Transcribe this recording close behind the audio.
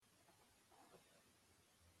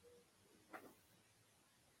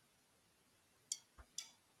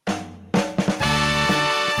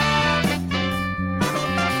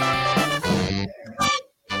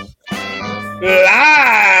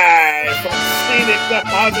seen it except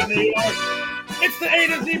positive New York. It's the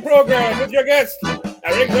A2Z program with your guest,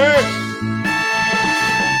 Eric Zerg.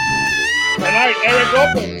 Tonight, Eric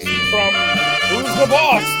opens from Who's the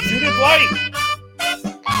Boss? Judith Light.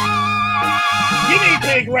 Guinea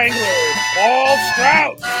Pig Wrangler, Paul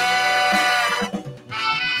Strauss.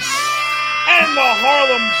 And the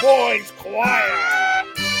Harlem Boys Choir.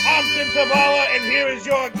 I'm Tim Zavala, and here is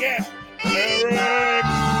your guest, Eric Zerg.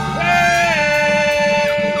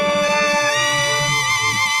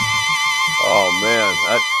 Oh man,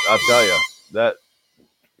 I'll tell you that.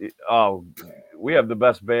 Oh, we have the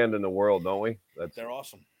best band in the world, don't we? They're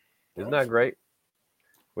awesome. Isn't that great?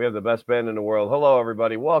 We have the best band in the world. Hello,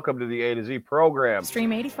 everybody. Welcome to the A to Z program.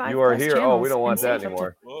 Stream 85. You are here. Oh, we don't want that save up to-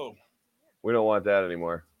 anymore. Whoa. We don't want that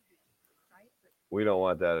anymore. We don't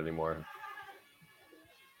want that anymore.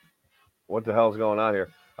 What the hell's going on here?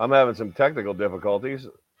 I'm having some technical difficulties.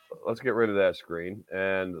 Let's get rid of that screen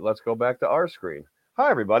and let's go back to our screen. Hi,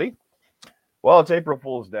 everybody. Well, it's April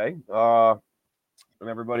Fool's Day, and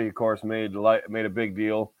everybody, of course, made a big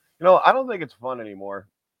deal. You know, I don't think it's fun anymore.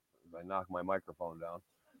 I knocked my microphone down.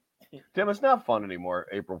 Tim, it's not fun anymore,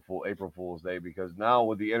 April Fool's Day, because now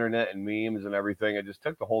with the internet and memes and everything, it just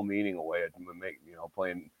took the whole meaning away. It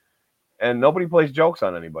playing, and nobody plays jokes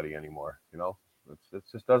on anybody anymore. You know, it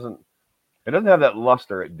just doesn't have that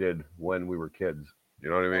luster it did when we were kids.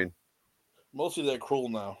 You know what I mean? Mostly they're cruel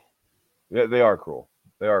now. Yeah, they are cruel.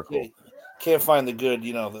 They are cruel. Can't find the good,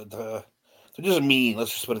 they're just mean. Let's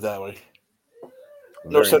just put it that way.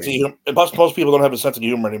 No Very sense mean. of humor. And plus, most people don't have a sense of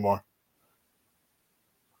humor anymore.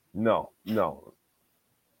 No.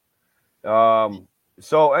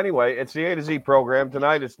 So anyway, it's the A to Z program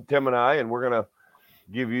tonight. It's Tim and I, and we're gonna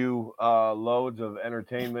give you loads of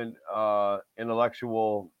entertainment,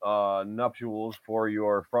 intellectual nuptials for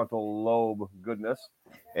your frontal lobe goodness.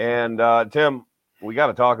 And Tim, we got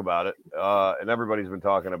to talk about it. And everybody's been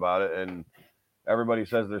talking about it, and everybody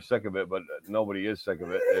says they're sick of it, but nobody is sick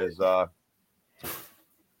of it. Is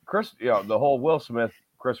Chris? The whole Will Smith,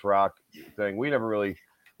 Chris Rock thing. We never really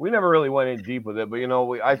went in deep with it, but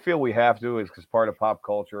I feel we have to, is because part of pop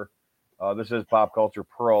culture. This is Pop Culture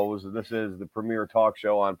Pros, and this is the premier talk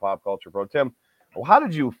show on Pop Culture Pro. Tim, how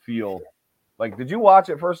did you feel? Like, did you watch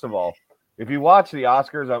it? First of all, if you watch the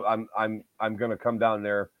Oscars, I'm gonna come down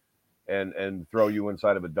there and throw you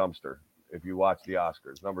inside of a dumpster if you watch the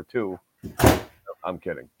Oscars. Number two, I'm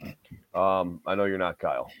kidding. I know you're not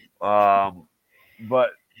Kyle.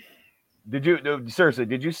 But did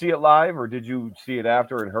you see it live, or did you see it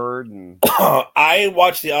after and heard? And I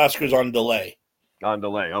watched the Oscars on delay. On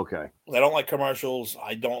delay, okay. I don't like commercials.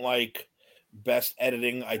 I don't like best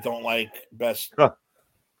editing. I don't like best,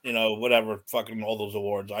 whatever, fucking all those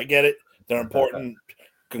awards. I get it. They're important.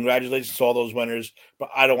 Congratulations to all those winners, but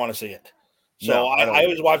I don't want to see it. So No, I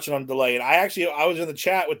was watching on delay, and I was in the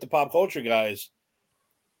chat with the pop culture guys,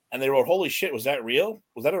 and they wrote, "Holy shit, was that real?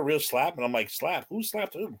 Was that a real slap?" And I'm like, "Slap? Who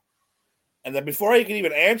slapped who?" And then before I could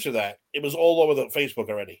even answer that, it was all over the Facebook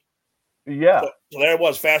already. Yeah. So there it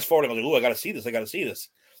was, fast forwarding. I was like, "Ooh, I got to see this.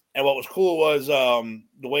 And what was cool was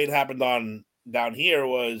the way it happened down here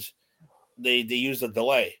was they used a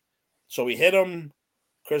delay. So we hit him.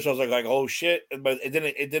 Chris was like, "Oh shit!" But it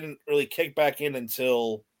didn't really kick back in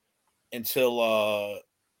until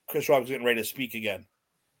Chris Rock was getting ready to speak again.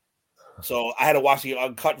 So I had to watch the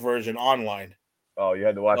uncut version online. Oh, you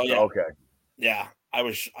had to watch it. Yeah. Okay. Yeah, I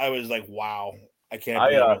was like, "Wow, I can't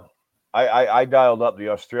believe it." I dialed up the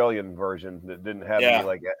Australian version that didn't have any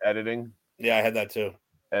like editing. Yeah, I had that too.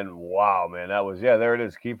 And wow, man, that was there it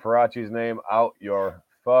is. Keep Faraci's name out your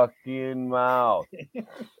fucking mouth.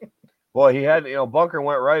 Boy, he had Bunker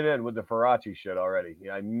went right in with the Faraci shit already.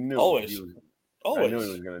 Yeah, I knew Always. I knew he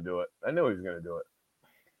was gonna do it.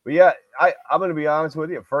 But yeah, I'm gonna be honest with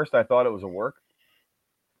you. At first, I thought it was a work.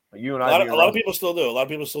 You and a lot of people still do. A lot of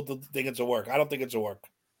people still think it's a work. I don't think it's a work.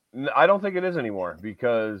 I don't think it is anymore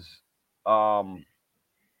because, but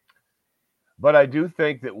I do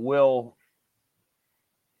think that Will,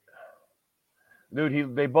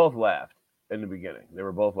 dude, they both laughed in the beginning. They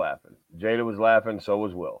were both laughing. Jada was laughing, so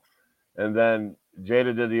was Will, and then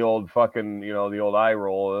Jada did the old fucking, the old eye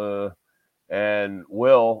roll, and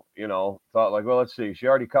Will, thought like, well, let's see, she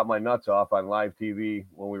already cut my nuts off on live TV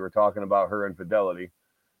when we were talking about her infidelity,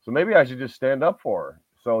 so maybe I should just stand up for her.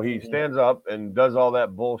 So he stands up and does all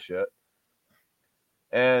that bullshit.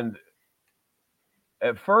 And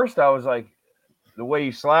at first I was like, the way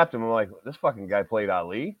he slapped him, I'm like, this fucking guy played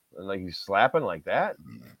Ali? And like, he's slapping like that?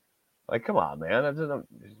 Like, come on, man.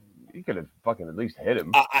 He could have fucking at least hit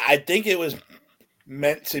him. I think it was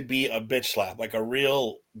meant to be a bitch slap, like a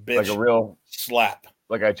real bitch slap.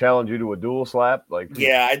 Like I challenge you to a dual slap. Like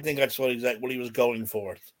Yeah, I think that's what he was going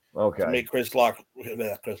for, okay, to make Chris Rock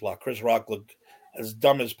look as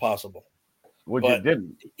dumb as possible. which it But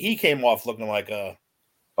didn't. he came off looking like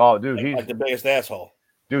Oh, dude, like the biggest asshole.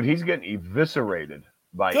 he's getting eviscerated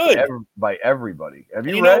Good. by everybody. Have And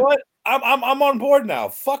you you know read? what? I'm on board now.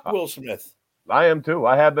 Fuck Will Smith. I am too.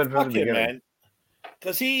 I have been from the Fuck him, beginning. man.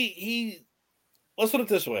 Because he let's put it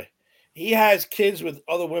this way. He has kids with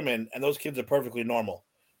other women, and those kids are perfectly normal.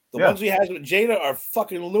 The Yeah. ones he has with Jada are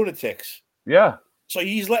fucking lunatics. Yeah. So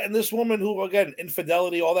he's letting this woman, who again,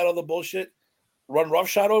 infidelity, all that other bullshit, run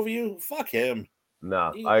roughshod over you. Fuck him.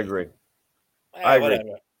 No, I agree. I agree.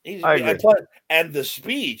 Whatever. I agree. And the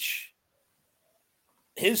speech,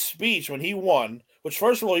 his speech when he won, which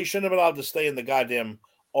first of all, he shouldn't have been allowed to stay in the goddamn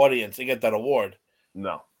audience and get that award.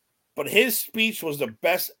 No. But his speech was the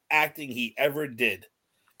best acting he ever did,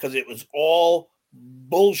 because it was all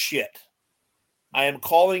bullshit. I am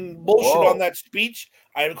calling bullshit on that speech.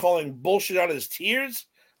 I am calling bullshit on his tears.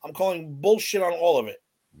 I'm calling bullshit on all of it.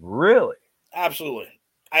 Really? Absolutely.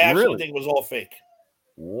 I absolutely think it was all fake.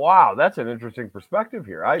 Wow, that's an interesting perspective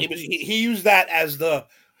here. He used that as the,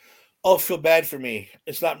 oh, feel bad for me.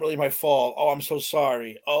 It's not really my fault. Oh, I'm so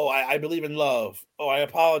sorry. Oh, I believe in love. Oh, I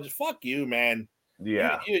apologize. Fuck you, man.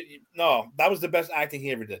 Yeah. No, that was the best acting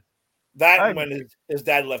he ever did. That and when his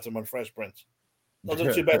dad left him on Fresh Prince. Those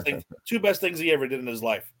are two best things. Two best things he ever did in his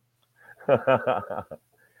life.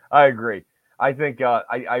 I agree. I think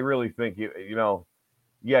I really think you know,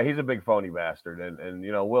 yeah, he's a big phony bastard, and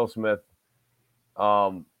you know Will Smith.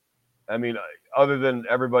 I mean, other than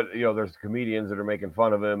everybody, you know, there's comedians that are making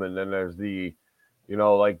fun of him, and then there's the, you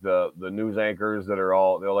know, like the news anchors that are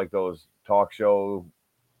all, they're like those talk show,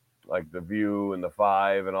 like The View and The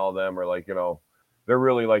Five and all them are like, you know, they're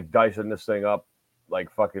really like dicing this thing up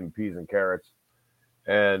like fucking peas and carrots.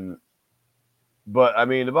 And but I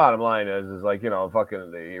mean, the bottom line is like, you know,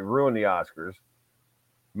 fucking he ruined the Oscars,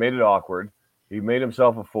 made it awkward. He made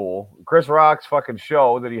himself a fool. Chris Rock's fucking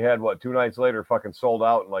show that he had 2 nights later fucking sold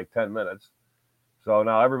out in like 10 minutes. So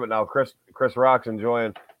now Chris Rock's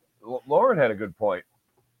enjoying. Lauren had a good point.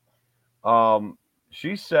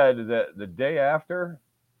 She said that the day after,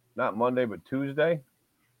 not Monday but Tuesday,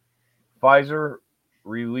 Pfizer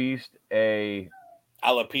released a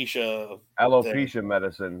alopecia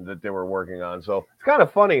medicine that they were working on. So it's kind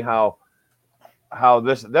of funny how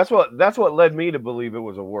that's what led me to believe it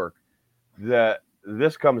was a work, that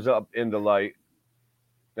this comes up into light,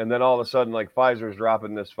 and then all of a sudden like Pfizer's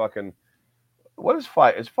dropping this fucking, what is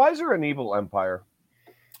Pfizer? Is Pfizer an evil empire?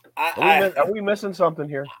 Are we missing something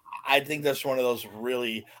here? I think that's one of those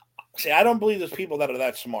really. See, I don't believe there's people that are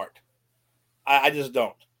that smart. I just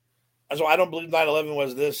don't. So I don't believe 9/11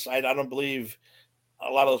 was this. I don't believe a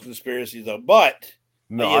lot of those conspiracies, though. But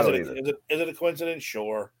no, is it a coincidence?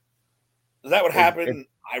 Sure. Is that what happened?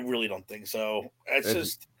 I really don't think so.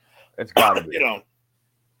 It's got to be. You know,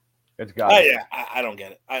 it's got to be. Yeah, I don't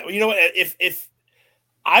get it. You know what? If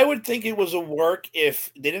I would think it was a work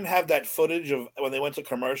if they didn't have that footage of when they went to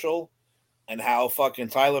commercial and how fucking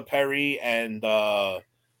Tyler Perry and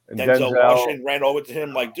Denzel Washington ran over to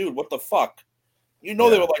him like, dude, what the fuck? You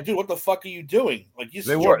know, they were like, dude, what the fuck are you doing? Like,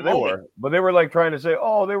 they were, but they were like trying to say,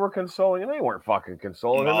 oh, they were consoling, and they weren't fucking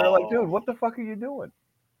consoling him. They're like, dude, what the fuck are you doing?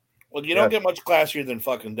 Well, you don't get much classier than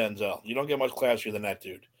fucking Denzel. You don't get much classier than that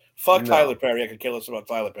dude. Fuck Tyler Perry. I could care less about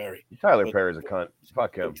Tyler Perry. Perry's a cunt.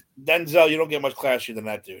 Fuck him. Denzel, you don't get much classier than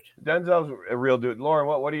that dude. Denzel's a real dude. Lauren,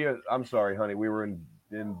 what do you? I'm sorry, honey. We were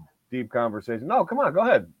in deep conversation. No, come on, go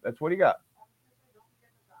ahead. That's what do you got?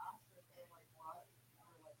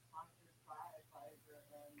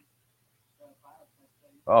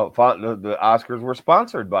 Oh, the Oscars were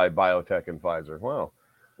sponsored by biotech and Pfizer. Wow.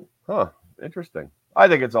 Huh. Interesting. I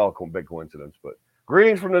think it's all big coincidence, but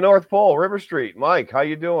greetings from the North Pole, River Street. Mike, how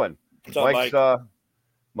you doing? What's up, Mike?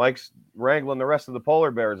 Mike's wrangling the rest of the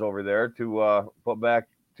polar bears over there to put back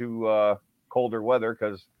to colder weather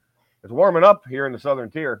because it's warming up here in the southern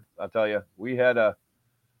tier. I'll tell you, we had a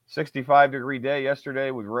 65-degree day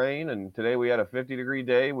yesterday with rain, and today we had a 50-degree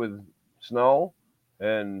day with snow,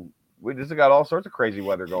 and we just got all sorts of crazy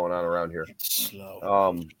weather going on around here.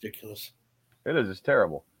 Snow. It's ridiculous. It is. It's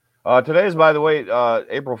terrible. Today is, by the way,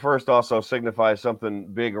 April 1st also signifies something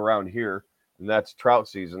big around here, and that's trout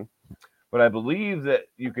season. But I believe that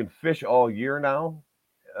you can fish all year now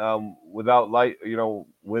without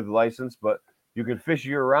with license, but you can fish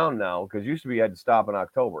year round now because used to be you had to stop in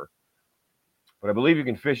October. But I believe you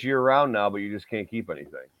can fish year round now, but you just can't keep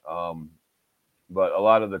anything. But a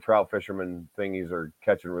lot of the trout fishermen thingies are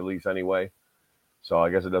catch and release anyway. So I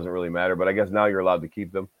guess it doesn't really matter. But I guess now you're allowed to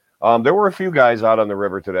keep them. There were a few guys out on the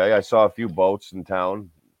river today. I saw a few boats in town.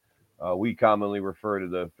 We commonly refer to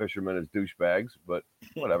the fishermen as douchebags, but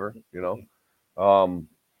whatever, you know.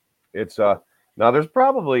 It's now there's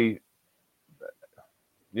probably,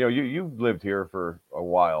 you know, you've lived here for a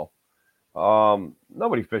while.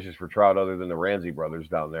 Nobody fishes for trout other than the Ramsey brothers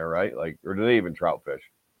down there, right? Like, or do they even trout fish?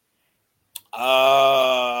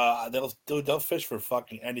 They'll fish for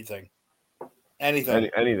fucking anything. Anything.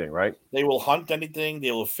 Anything, right? They will hunt anything.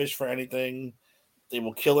 They will fish for anything. They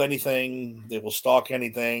will kill anything. They will stalk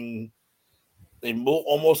anything. They will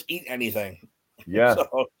almost eat anything. Yeah.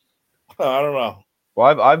 So, I don't know.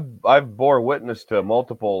 Well, I've bore witness to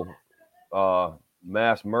multiple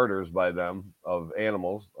mass murders by them of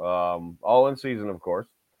animals, all in season, of course.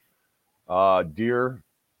 Deer,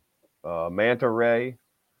 manta ray,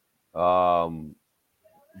 They're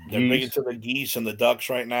big geese, into the geese and the ducks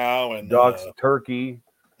right now, and ducks, turkey.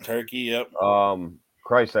 turkey. Yep.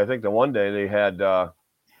 Christ, I think the one day they had.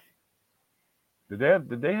 Did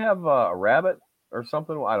they have a rabbit or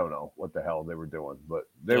something? I don't know what the hell they were doing, but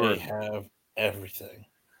they have everything.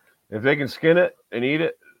 If they can skin it and eat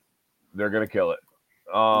it, they're gonna kill it.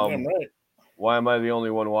 Damn right. Why am I the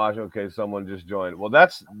only one watching? Okay, someone just joined. Well,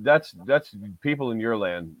 that's people in your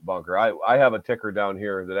land, Bunker. I have a ticker down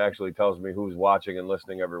here that actually tells me who's watching and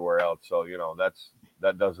listening everywhere else. So you know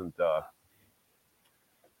that doesn't.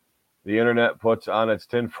 The internet puts on its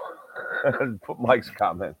tinfoil. Put Mike's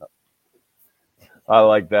comment up. I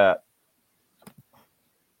like that.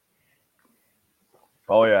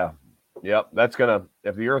 Oh yeah, yep. That's gonna.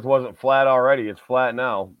 If the Earth wasn't flat already, it's flat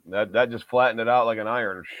now. That just flattened it out like an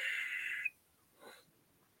iron.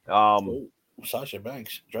 Sasha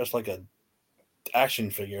Banks dressed like a action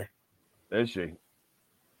figure. Is she?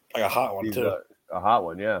 Like a hot one too. A hot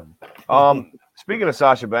one, yeah. Speaking of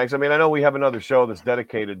Sasha Banks, I mean, I know we have another show that's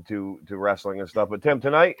dedicated to wrestling and stuff, but Tim,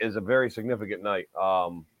 tonight is a very significant night.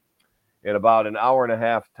 In about an hour and a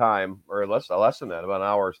half time, or less than that, about an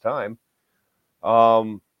hour's time,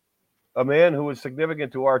 a man who is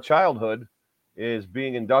significant to our childhood is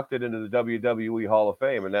being inducted into the WWE Hall of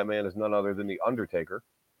Fame, and that man is none other than The Undertaker.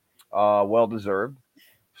 Well-deserved,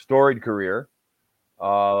 storied career,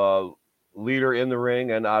 leader in the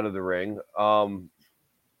ring and out of the ring.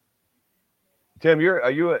 Tim, you're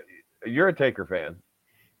a Taker fan?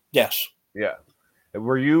 Yes. Yeah.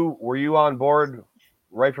 Were you on board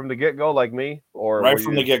right from the get-go like me? Or right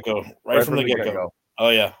from the get-go? Right from the get-go. Oh,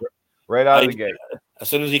 yeah. Right out of the gate. As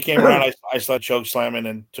soon as he came around, I started choke slamming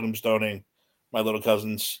and tombstoning my little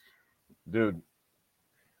cousins. Dude,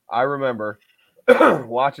 I remember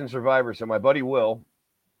watching Survivor. So my buddy Will,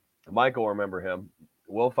 Michael, remember him,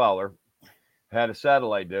 Will Fowler, had a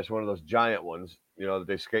satellite dish, one of those giant ones, you know, that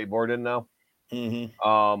they skateboard in now.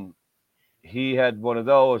 Mm-hmm. He had one of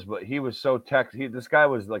those, but he was so this guy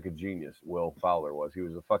was like a genius. Will Fowler was. He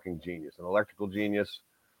was a fucking genius, an electrical genius,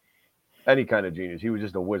 any kind of genius. He was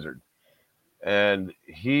just a wizard. And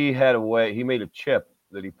he had a way. He made a chip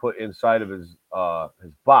that he put inside of his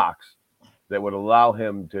box that would allow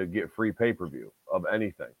him to get free pay-per-view of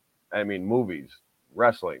anything. I mean, movies,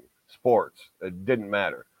 wrestling, sports. It didn't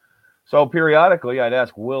matter. So periodically, I'd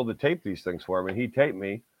ask Will to tape these things for me, and he'd tape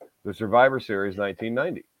me the Survivor Series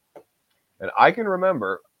 1990. And I can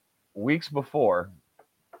remember weeks before,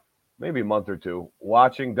 maybe a month or two,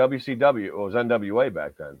 watching WCW. It was NWA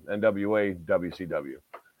back then, NWA WCW.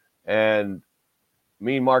 And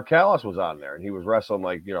Mean Mark Callis was on there, and he was wrestling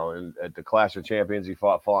like, you know, at the Clash of Champions. He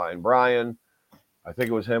fought Flying Brian. I think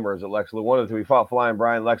it was him, or is it Lex Luger? One of the two. He fought Flying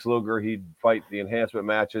Brian, Lex Luger. He'd fight the enhancement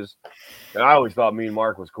matches. And I always thought Mean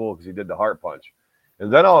Mark was cool because he did the heart punch.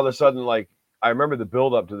 And then all of a sudden, like, I remember the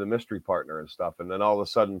build up to the mystery partner and stuff. And then all of a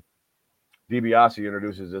sudden, DiBiase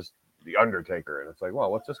introduces the Undertaker. And it's like,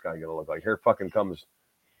 well, what's this guy going to look like? Here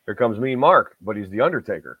comes Mean Mark, but he's the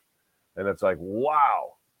Undertaker. And it's like,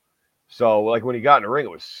 wow. So, like, when he got in the ring,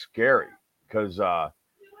 it was scary because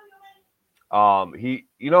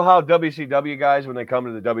you know how WCW guys, when they come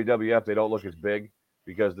to the WWF, they don't look as big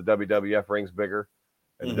because the WWF ring's bigger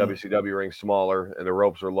and the WCW ring's smaller and the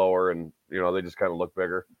ropes are lower, and you know they just kind of look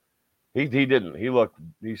bigger. He didn't.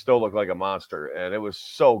 He still looked like a monster, and it was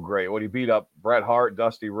so great when he beat up Bret Hart,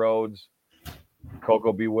 Dusty Rhodes,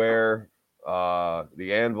 Coco Beware,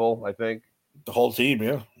 the Anvil. I think the whole team.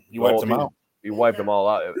 Yeah, you wiped them out. He wiped them all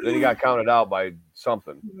out. Then he got counted out by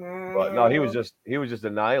something. But no, he was just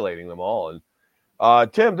annihilating them all.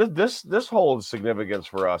 And Tim, this holds significance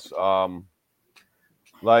for us.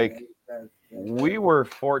 Like we were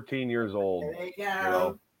 14 years old, you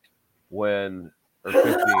know, when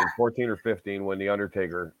 14 or 15 when the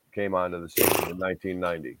Undertaker came onto the scene in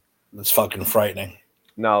 1990. That's fucking frightening.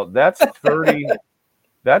 Now that's 30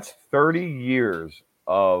 That's 30 years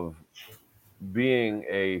of being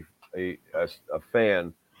a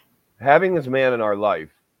fan, having this man in our life,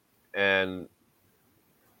 and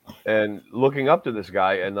looking up to this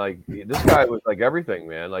guy, and like this guy was like everything,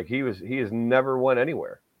 man. Like he has never went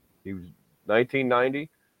anywhere. He was 1990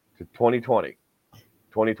 to 2020,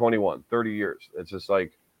 2021, 30 years. It's just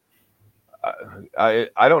like I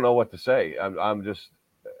don't know what to say. I'm just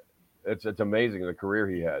it's amazing the career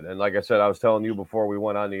he had. And like I said, I was telling you before we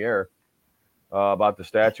went on the air about the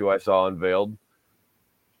statue I saw unveiled.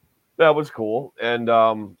 That was cool. And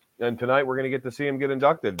tonight we're gonna get to see him get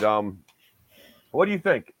inducted. What do you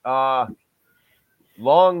think?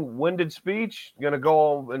 Long-winded speech, gonna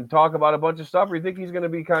go and talk about a bunch of stuff, or you think he's gonna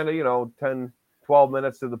be kind of 10, 12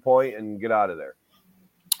 minutes to the point and get out of there?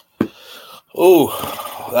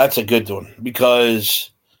 Oh, that's a good one, because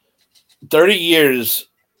 30 years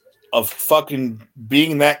of fucking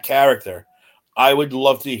being that character, I would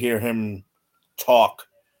love to hear him talk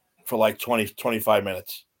for like 20, 25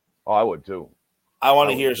 minutes. Oh, I would too. I want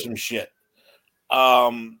to hear some shit.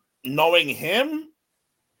 Knowing him,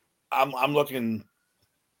 I'm looking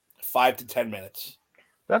 5 to 10 minutes.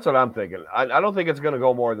 That's what I'm thinking. I don't think it's going to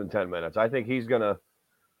go more than 10 minutes. I think he's going to.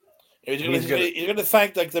 He's going to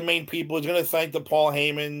thank like the main people. He's going to thank the Paul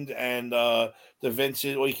Heyman and the Vince.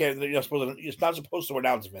 Well, you can't. You're not supposed to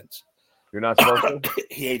announce Vince. You're not supposed to.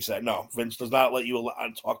 He hates that. No, Vince does not let you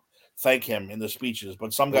thank him in the speeches,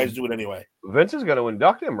 but some guys do it anyway. Vince is going to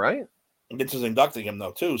induct him, right? Vince is inducting him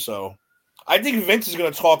though too. So I think Vince is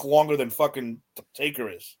going to talk longer than fucking Taker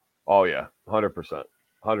is. Oh yeah, 100%,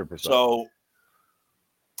 100%. So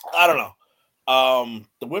I don't know.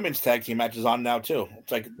 The women's tag team match is on now too.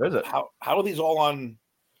 It's like, how are these all on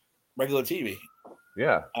regular TV?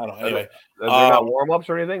 Yeah, I don't know. Anyway, they're not warm ups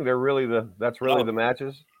or anything. They're really the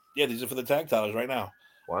matches. Yeah, these are for the tag titles right now.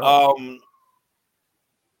 Wow.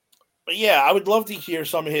 But yeah, I would love to hear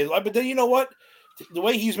some of his. But then you know what? The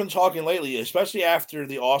way he's been talking lately, especially after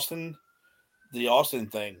the Austin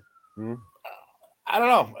thing. Mm-hmm. I don't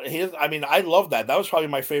know. I love that. That was probably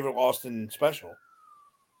my favorite Austin special.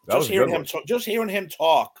 Just hearing him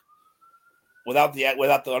talk without the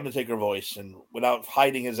Undertaker voice and without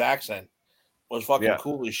hiding his accent was fucking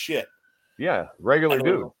cool as shit. Yeah, regular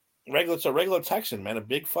dude. It's a regular Texan, man, a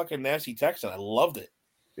big fucking nasty Texan. I loved it.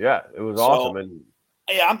 Yeah, it was awesome. And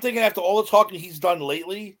yeah, I'm thinking after all the talking he's done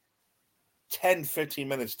lately, 10, 15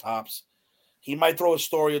 minutes tops. He might throw a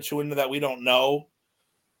story or two into that we don't know.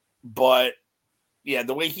 But yeah,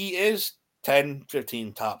 the way he is, 10,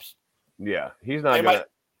 15 tops. Yeah, he's not gonna.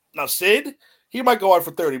 Now, Sid, he might go on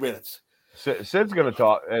for 30 minutes. Sid's going to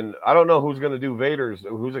talk, and I don't know who's going to do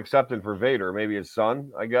who's accepting for Vader. Maybe his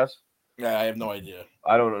son, I guess. Yeah, I have no idea.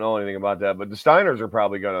 I don't know anything about that, but the Steiners are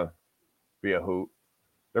probably going to be a hoot.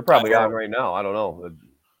 They're probably on right now. I don't know.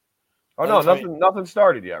 Oh, no, nothing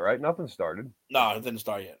started yet, right? Nothing started. No, it didn't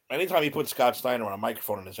start yet. Anytime you put Scott Steiner on a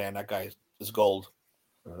microphone in his hand, that guy is gold.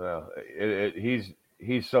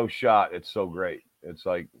 He's so shot. It's so great. It's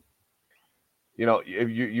like, if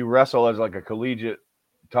you wrestle as like a collegiate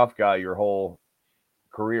tough guy your whole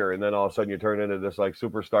career, and then all of a sudden you turn into this like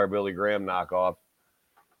superstar Billy Graham knockoff,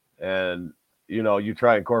 and you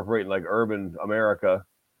try incorporating like urban America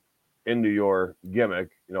into your gimmick.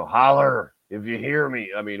 Holler if you hear me.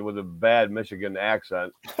 I mean, with a bad Michigan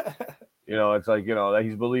accent. It's like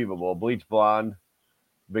he's believable. Bleach blonde,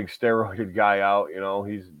 big steroided guy out.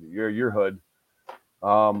 He's your hood.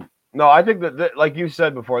 No, I think that, like you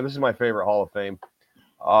said before, this is my favorite Hall of Fame.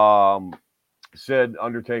 Sid,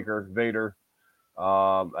 Undertaker, Vader.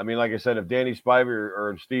 Like I said, if Danny Spivey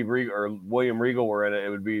or Steve Regal or William Regal were in it, it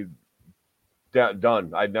would be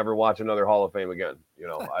done. I'd never watch another Hall of Fame again.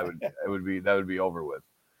 That would be over with.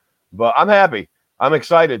 But I'm happy. I'm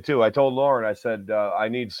excited too. I told Lauren, I said, I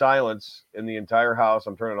need silence in the entire house.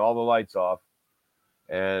 I'm turning all the lights off.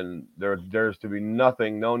 And there's to be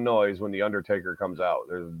nothing, no noise when the Undertaker comes out.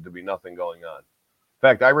 There's to be nothing going on. In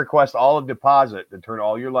fact, I request all of deposit to turn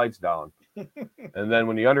all your lights down. And then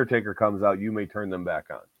when the Undertaker comes out, you may turn them back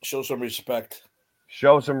on. Show some respect.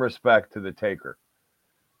 Show some respect to the Taker.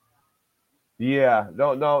 Yeah,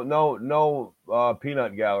 no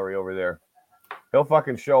peanut gallery over there. He'll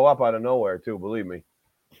fucking show up out of nowhere too, believe me.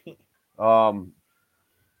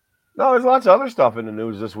 No, there's lots of other stuff in the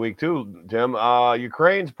news this week too, Tim.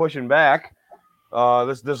 Ukraine's pushing back.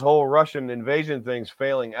 This whole Russian invasion thing's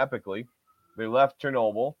failing epically. They left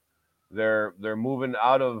Chernobyl. They're moving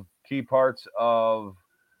out of key parts of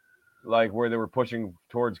like where they were pushing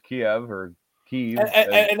towards Kiev.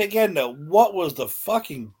 And again, though, what was the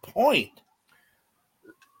fucking point?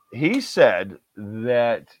 He said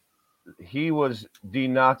that he was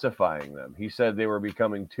denazifying them. He said they were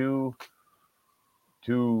becoming too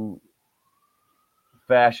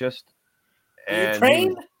fascist. The And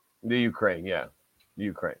Ukraine? The Ukraine, yeah,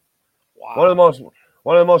 Ukraine. Wow.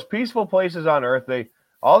 One of the most peaceful places on earth.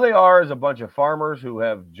 All they are is a bunch of farmers who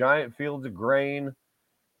have giant fields of grain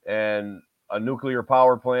and a nuclear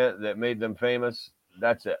power plant that made them famous.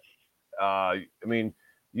 That's it. I mean,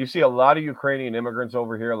 you see a lot of Ukrainian immigrants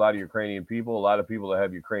over here, a lot of Ukrainian people, a lot of people that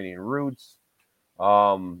have Ukrainian roots.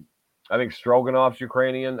 I think Stroganoff's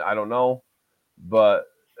Ukrainian. I don't know, but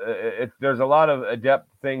there's a lot of adept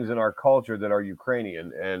things in our culture that are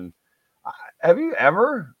Ukrainian. And have you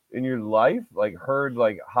ever in your life like heard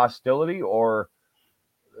like hostility or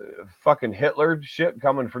fucking Hitler shit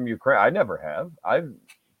coming from Ukraine? I never have.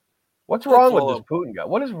 What's wrong with this Putin guy?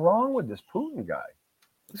 What is wrong with this Putin guy?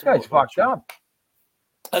 This guy's fucked up.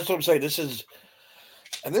 That's what I'm saying. This is,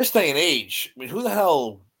 in this day and age, I mean, who the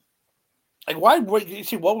hell? Like, why? You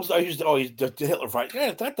see, what was he's the Hitler fight?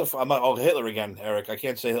 Yeah, that's the. I'm not. Oh, Hitler again, Eric. I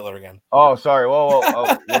can't say Hitler again. Oh, sorry. Whoa.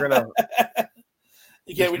 Oh, we're gonna.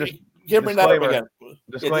 You can't bring that up again.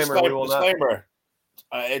 Disclaimer. Yeah, we will disclaimer.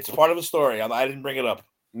 It's part of the story. I didn't bring it up.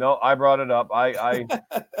 No, I brought it up. I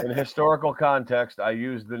in historical context, I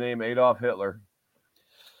used the name Adolf Hitler.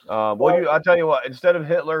 I'll tell you what. Instead of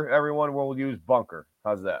Hitler, everyone will use bunker.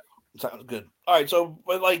 How's that? Sounds good. All right. So,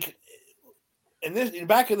 but like,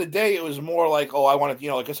 back in the day, it was more like, oh, I wanted,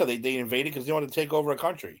 like I said, they invaded because they wanted to take over a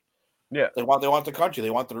country. Yeah. They want the country. They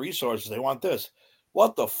want the resources. They want this.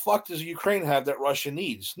 What the fuck does Ukraine have that Russia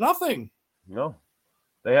needs? Nothing. No.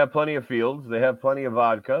 They have plenty of fields. They have plenty of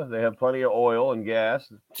vodka. They have plenty of oil and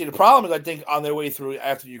gas. See, the problem is, I think on their way through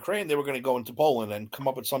after Ukraine, they were going to go into Poland and come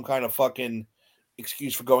up with some kind of fucking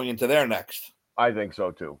excuse for going into there next. I think so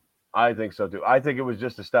too. I think it was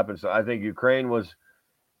just a stepping stone. I think Ukraine was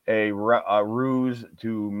a ruse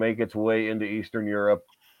to make its way into Eastern Europe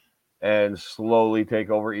and slowly take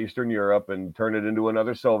over Eastern Europe and turn it into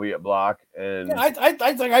another Soviet bloc. And yeah,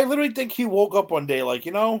 I literally think he woke up one day like,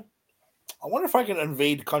 I wonder if I can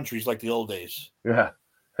invade countries like the old days. Yeah.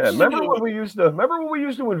 Remember when we used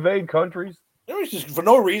to invade countries? It was just for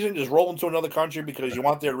no reason, just roll into another country because you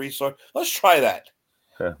want their resource. Let's try that.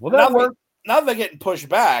 Yeah. Well, that worked. Now they're getting pushed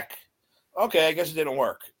back. Okay, I guess it didn't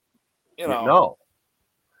work. No.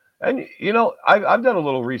 And I've done a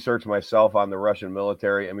little research myself on the Russian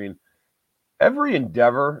military. I mean, every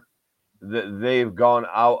endeavor that they've gone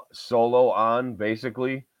out solo on,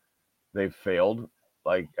 basically, they've failed.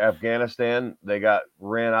 Like Afghanistan, they got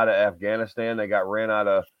ran out of Afghanistan. They got ran out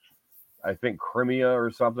of, I think, Crimea or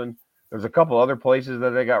something. There's a couple other places that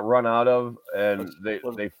they got run out of, and they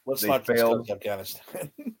failed.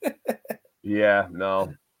 Afghanistan. Yeah,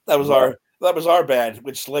 no, that was our bad,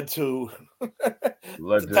 which led to the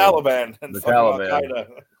Taliban and the Taliban. Al-Qaeda.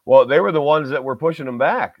 Well, they were the ones that were pushing them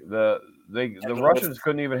back. The Russians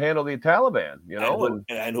couldn't even handle the Taliban,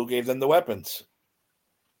 and who gave them the weapons?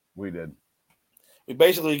 We did. We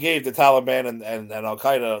basically gave the Taliban and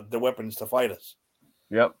Al-Qaeda the weapons to fight us.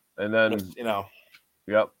 Yep. And then,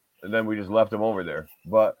 Yep. And then we just left them over there.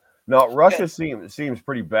 But no, Russia seems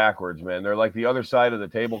pretty backwards, man. They're like the other side of the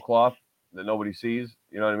tablecloth that nobody sees.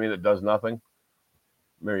 You know what I mean? That does nothing.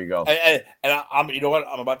 There you go. And I'm, you know what?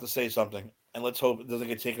 I'm about to say something. And let's hope it doesn't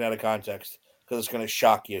get taken out of context because it's going to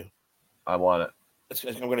shock you. I want it.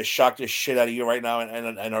 I'm going to shock the shit out of you right now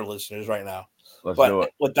and our listeners right now. Let's do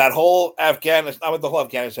it. With that whole Afghanistan, with the whole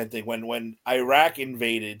Afghanistan thing, when Iraq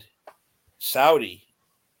invaded Saudi,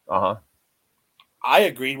 I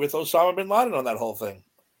agreed with Osama bin Laden on that whole thing.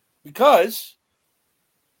 Because,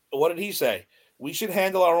 what did he say? We should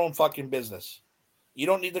handle our own fucking business. You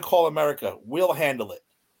don't need to call America. We'll handle it.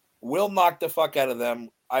 We'll knock the fuck out of them.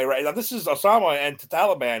 Iraq. Now, this is Osama and the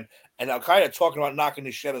Taliban and Al-Qaeda talking about knocking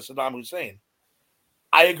the shit out of Saddam Hussein.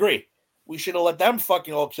 I agree. We should have let them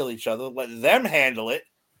fucking all kill each other. Let them handle it.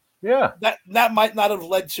 Yeah. That might not have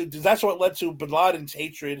led to... That's what led to bin Laden's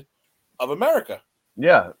hatred of America.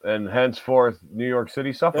 Yeah, and henceforth, New York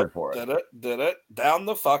City suffered for it. Did it. Down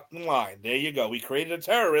the fucking line. There you go. We created a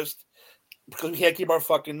terrorist because we can't keep our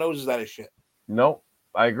fucking noses out of shit. Nope.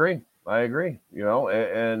 I agree.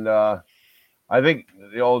 And I think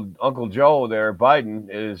the old Uncle Joe there, Biden,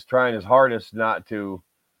 is trying his hardest not to...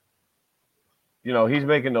 he's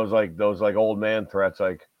making those old man threats,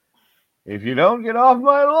 like, if you don't get off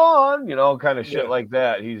my lawn, kind of shit like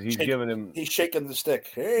that. He's giving him. He's shaking the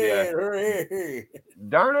stick. Hey.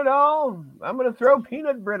 Darn it all! I'm gonna throw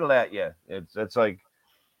peanut brittle at you. It's like,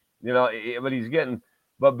 but he's getting.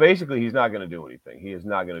 But basically, he's not gonna do anything. He is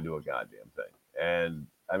not gonna do a goddamn thing. And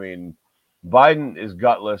I mean, Biden is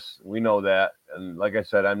gutless. We know that. And like I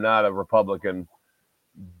said, I'm not a Republican.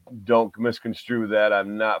 don't misconstrue that.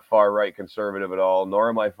 I'm not far right conservative at all, nor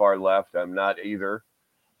am I far left. I'm not either.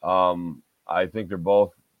 I think they're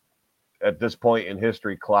both at this point in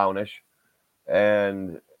history clownish,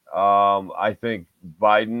 and I think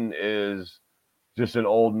Biden is just an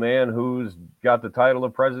old man who's got the title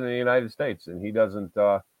of president of the United States, and he doesn't.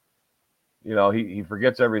 He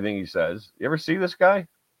forgets everything he says. You ever see this guy?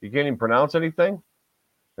 He can't even pronounce anything.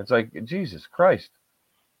 It's like, Jesus Christ.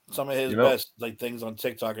 Some of his best like things on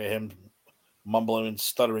TikTok are him mumbling and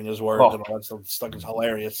stuttering his words and all that stuff is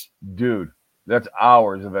hilarious. Dude, that's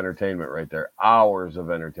hours of entertainment right there. Hours of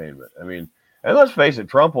entertainment. I mean, and let's face it,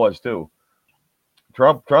 Trump was too.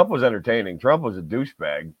 Trump was entertaining. Trump was a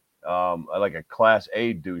douchebag, like a class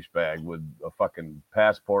A douchebag with a fucking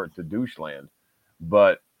passport to doucheland.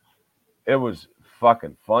 But it was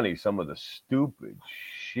fucking funny, some of the stupid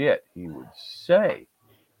shit he would say.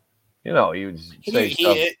 He would say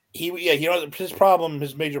stuff.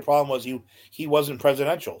 His major problem was he wasn't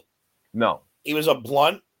presidential. No. He was a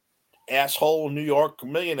blunt asshole New York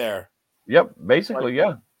millionaire. Yep, basically,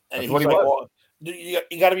 yeah. And that's what he was. Well,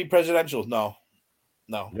 you got to be presidential. No.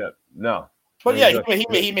 Yeah, no. But yeah,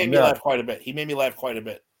 he made me laugh quite a bit. He made me laugh quite a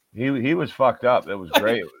bit. He was fucked up. It was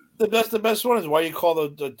great. The best one is why you call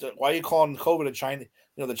why you calling COVID a China,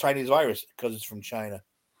 the Chinese virus, because it's from China.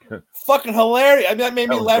 Fucking hilarious. I mean, that made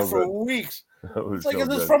me laugh for weeks. It's like,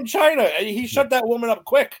 this is from China, and he shut that woman up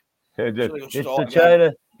quick. It's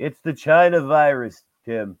the China virus,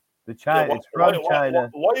 Tim. It's from China.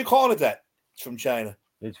 Why are you calling it that? It's from China.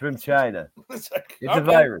 It's from China. It's a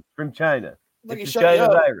virus from China. It's the China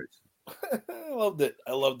virus. I loved it.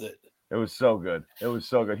 It was so good.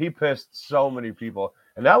 He pissed so many people,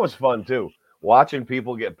 and that was fun too. Watching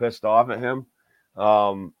people get pissed off at him.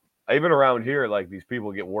 Even around here, like, these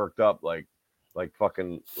people get worked up, like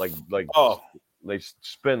fucking they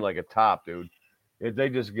spin like a top, dude. They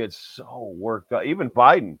just get so worked up. Even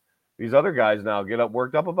Biden, these other guys now get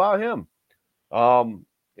worked up about him.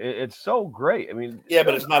 It's so great. I mean, yeah,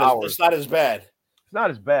 but it's not as bad. It's not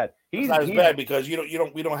as bad. It's not as bad because we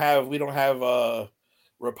don't have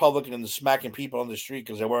Republicans smacking people on the street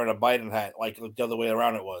because they're wearing a Biden hat like the other way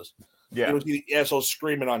around it was. Yeah, you don't see the assholes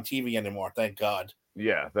screaming on TV anymore. Thank God.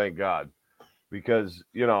 Yeah, thank God, because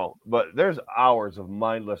but there's hours of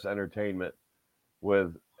mindless entertainment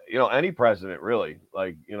with any president really.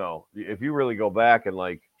 Like if you really go back and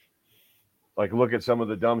like look at some of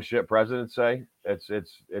the dumb shit presidents say, it's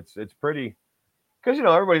pretty. Because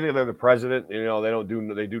everybody thinks they're the president.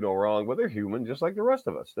 They do no wrong, but they're human, just like the rest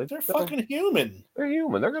of us. They're fucking human. They're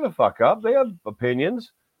human. They're gonna fuck up. They have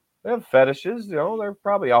opinions. They have fetishes. They're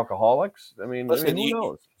probably alcoholics. I mean, listen, who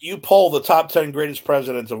knows? You poll the top 10 greatest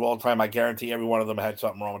presidents of all time. I guarantee every one of them had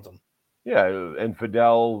something wrong with them. Yeah,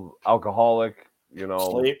 infidel, alcoholic.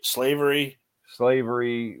 Slavery,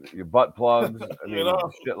 your butt plugs. I mean,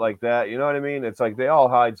 shit like that. You know what I mean? It's like they all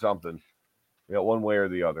hide something, one way or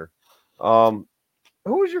the other.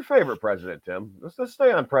 Who was your favorite president, Tim? Let's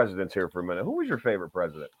stay on presidents here for a minute. Who was your favorite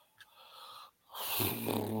president?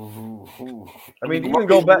 I mean, you can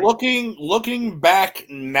go back. Looking back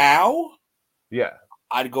now, yeah,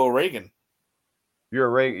 I'd go Reagan. You're a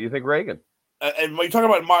Reagan. You think Reagan? And when you talk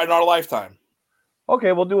about in our lifetime,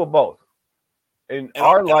 okay, we'll do it both. In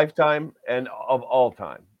our lifetime and of all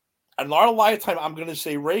time. In our lifetime, I'm going to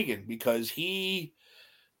say Reagan because he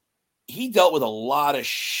dealt with a lot of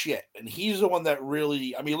shit, and he's the one that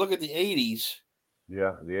really. I mean, look at the 80s.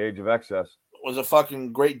 Yeah, the age of excess was a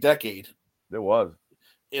fucking great decade. It was.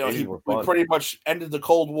 He pretty much ended the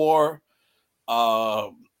Cold War,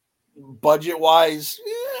 budget-wise.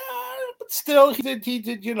 Yeah, but still, he did. He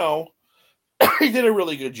did a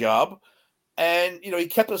really good job, and he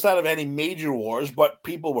kept us out of any major wars. But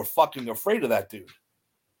people were fucking afraid of that dude.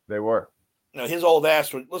 They were. His old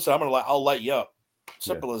ass would listen. I'll light you up.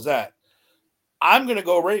 Simple as that. I'm gonna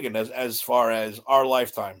go Reagan as far as our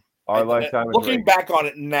lifetime. Looking back on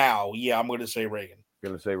it now, yeah, I'm gonna say Reagan.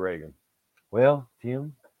 Well,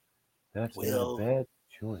 Tim, that's not a bad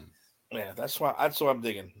choice. Yeah, that's what I'm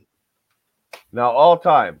digging. Now, all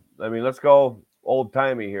time. I mean, let's go old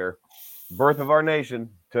timey here. Birth of our nation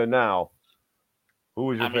to now. Who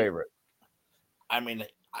was your favorite? I mean,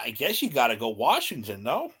 I guess you got to go Washington,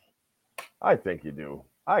 no? I think you do.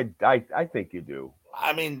 I think you do.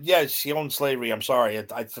 I mean, yes, he owned slavery. I'm sorry,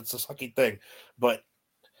 it's a sucky thing, but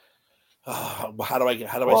how do I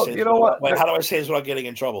say? You know what? How do I say this without getting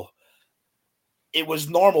in trouble? It was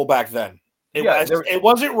normal back then. It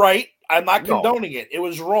wasn't right. I'm not condoning it. It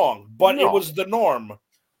was wrong, but it was the norm.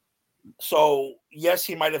 So yes,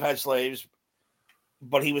 he might have had slaves,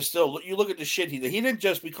 but he was still. You look at the shit he did. He didn't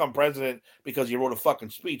just become president because he wrote a fucking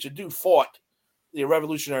speech. The dude fought the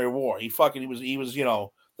Revolutionary War. He was the most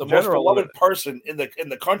General. beloved person in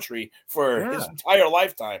the country for his entire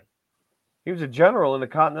lifetime. He was a general in the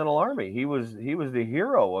Continental Army. He was the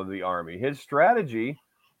hero of the army. His strategy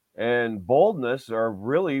and boldness are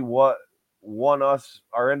really what won us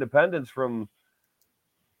our independence from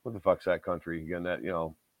what the fuck's that country again? That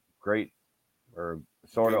great or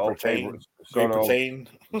sort of okay, sort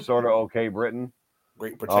of okay Britain,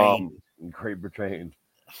 Great Britain, Great Britain.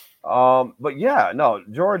 But yeah, no,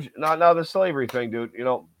 George. Now the slavery thing, dude.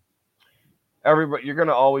 Everybody, you're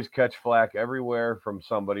gonna always catch flack everywhere from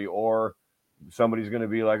somebody, or somebody's gonna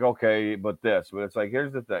be like, okay, but it's like,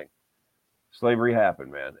 here's the thing. Slavery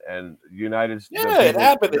happened, man, and it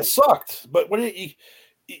happened. It sucked, but when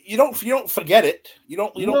you don't forget it. You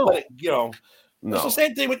don't let it. It's the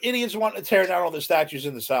same thing with idiots wanting to tear down all the statues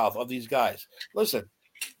in the South of these guys. Listen,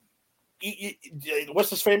 what's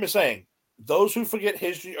this famous saying? Those who forget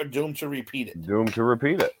history are doomed to repeat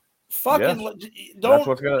it. Fucking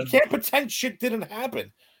you can't pretend shit didn't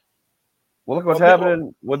happen. Well, look what's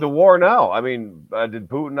happening with the war now. I mean, did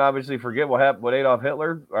Putin obviously forget what happened with Adolf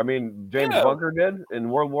Hitler? I mean, James Bunker did in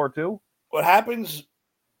World War II. What happens?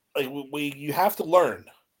 Like you have to learn.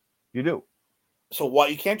 You do. So what?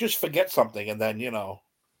 You can't just forget something and then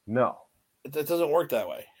No, it doesn't work that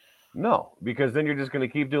way. No, because then you're just going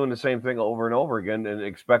to keep doing the same thing over and over again and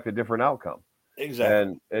expect a different outcome. Exactly.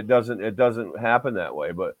 And it doesn't happen that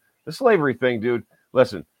way. But the slavery thing, dude,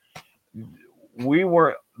 listen, we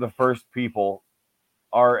weren't the first people.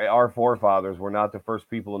 Our forefathers were not the first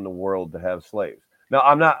people in the world to have slaves. Now,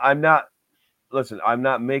 I'm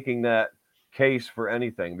not making that case for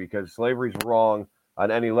anything, because slavery is wrong on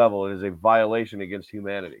any level. It is a violation against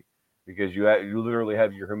humanity, because you literally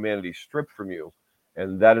have your humanity stripped from you.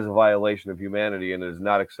 And that is a violation of humanity, and it is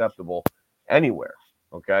not acceptable anywhere.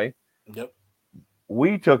 Okay? Yep.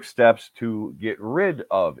 We took steps to get rid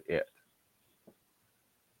of it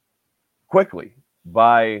quickly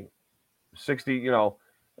by 60, and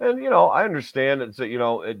I understand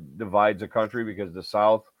it divides a country, because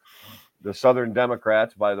the Southern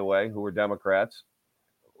Democrats, by the way, who were Democrats,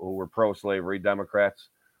 who were pro-slavery, Democrats,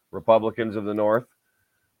 Republicans of the North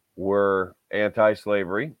were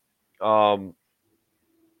anti-slavery.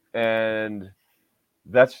 And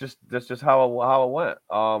that's just how it went.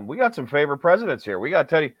 We got some favorite presidents here. We got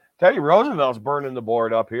Teddy Roosevelt's burning the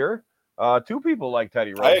board up here. Two people like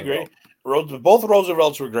Teddy Roosevelt. I agree. Both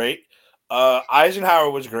Roosevelts were great. Eisenhower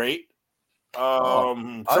was great.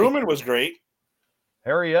 Truman was great.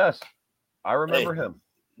 Harry S. I remember him.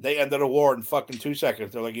 They ended a war in fucking 2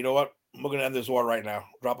 seconds. They're like, you know what? We're gonna end this war right now.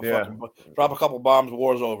 Drop a couple bombs.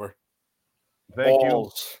 War's over.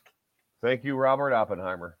 Thank you, Robert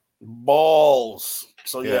Oppenheimer. Balls.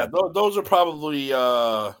 So yeah, those are probably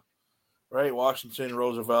right. Washington,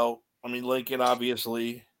 Roosevelt. I mean, Lincoln,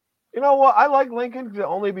 obviously. You know what? I like Lincoln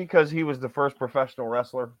only because he was the first professional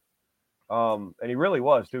wrestler. And he really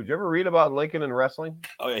was, dude. Did you ever read about Lincoln in wrestling?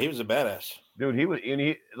 Oh yeah, he was a badass. Dude,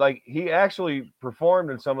 he actually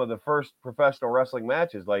performed in some of the first professional wrestling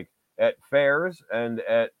matches, like at fairs and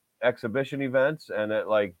at exhibition events and at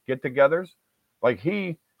like get-togethers. Like,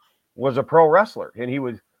 he was a pro wrestler,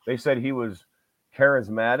 and they said he was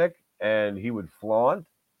charismatic and he would flaunt.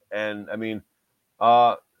 And I mean,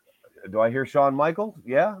 do I hear Shawn Michaels?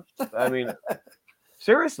 Yeah. I mean,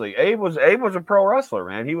 seriously, Abe was a pro wrestler,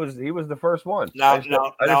 man. He was the first one. I'm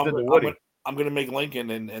going to make Lincoln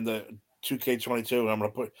in the 2K22, and I'm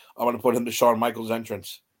going to put him to Shawn Michaels'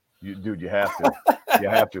 entrance. You have to. You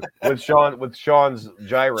have to. With Shawn's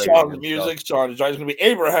gyrating. Shawn's music. Shawn's going to be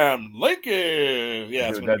Abraham Lincoln.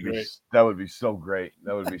 Yeah, dude, that would be so great.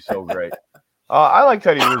 That would be so great. I like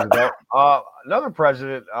Teddy Roosevelt. Another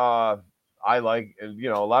president I like, and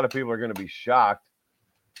a lot of people are going to be shocked.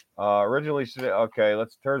 Originally, okay,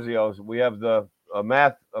 let's Terzio. We have a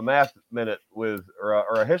math minute or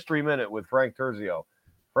a history minute with Frank Terzio.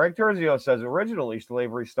 Frank Terzio says originally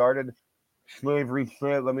slavery started. Let me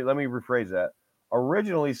rephrase that.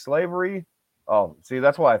 Originally, slavery. Oh, see,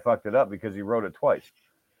 that's why I fucked it up, because he wrote it twice.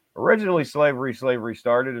 Originally, slavery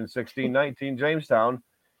started in 1619 Jamestown,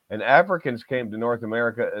 and Africans came to North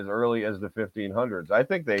America as early as the 1500s. I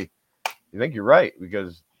think you're right,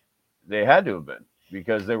 because they had to have been,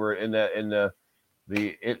 because they were in the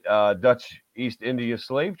Dutch East India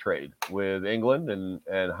slave trade with England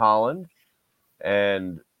and Holland,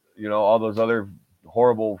 and all those other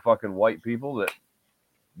horrible fucking white people that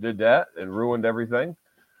did that and ruined everything.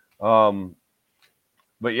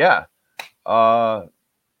 But yeah,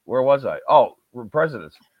 where was I? Oh,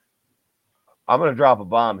 presidents. I'm gonna drop a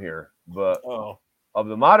bomb here, but of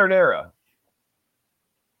the modern era,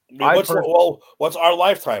 I mean, what's our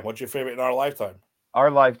lifetime? What's your favorite in our lifetime?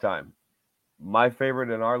 Our lifetime. My favorite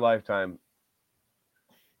in our lifetime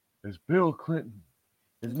is Bill Clinton.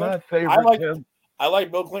 Is my favorite, Tim. I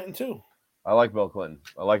like Bill Clinton too. I like Bill Clinton.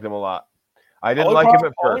 I liked him a lot. I didn't like him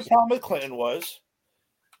at first. The only problem with Clinton was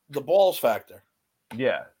the balls factor.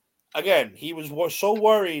 Yeah. Again, he was so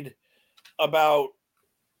worried about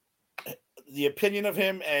the opinion of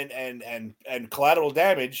him and collateral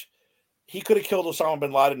damage. He could have killed Osama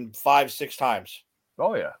bin Laden 5-6 times.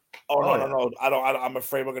 Oh yeah. Oh no! I'm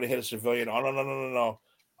afraid we're gonna hit a civilian. Oh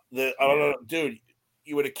no! Dude,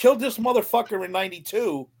 you would have killed this motherfucker in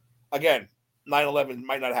 '92. Again, 9/11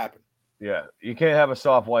 might not happen. Yeah, you can't have a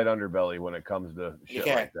soft white underbelly when it comes to shit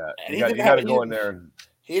like that. You got to go in there.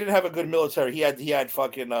 He didn't have a good military. He had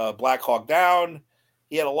fucking Black Hawk Down.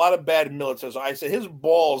 He had a lot of bad military. So I said his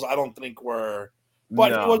balls, I don't think were.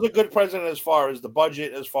 But he was a good president as far as the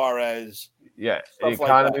budget, as far as the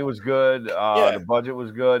economy was good. The budget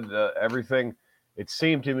was good. Everything. It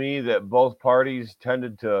seemed to me that both parties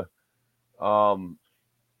tended to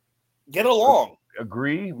get along,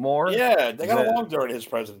 agree more. Yeah, they got along during his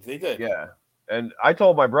presidency. They did. Yeah, and I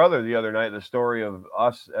told my brother the other night the story of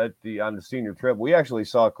us on the senior trip. We actually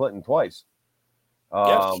saw Clinton twice.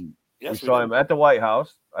 Yes, we saw him at the White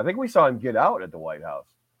House. I think we saw him get out at the White House.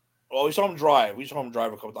 Well, we saw him drive. a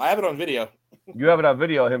couple times. I have it on video. You have it on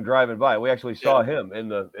video of him driving by. We actually saw him in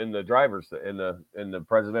the driver's in the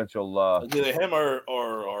presidential. Either him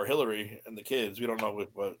or Hillary and the kids. We don't know,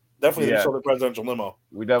 but definitely we saw the presidential limo.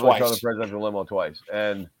 We definitely saw the presidential limo twice.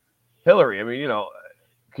 And Hillary, I mean,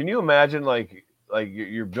 can you imagine like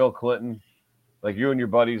you're Bill Clinton, like you and your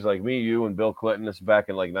buddies, like me, you and Bill Clinton. This is back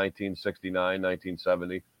in like 1969,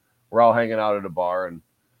 1970. We're all hanging out at a bar, and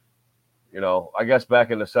I guess back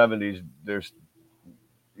in the 70s,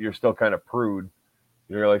 you're still kind of prude.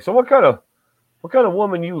 You're like, so what kind of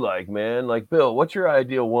woman you like, man? Like, Bill, what's your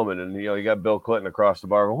ideal woman? And you got Bill Clinton across the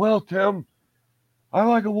bar. Well, Tim, I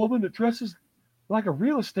like a woman that dresses like a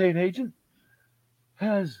real estate agent,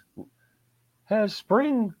 has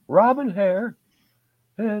spring robin hair,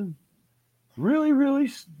 and really, really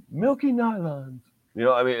milky nylons.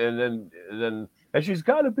 And she's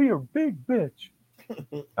got to be a big bitch.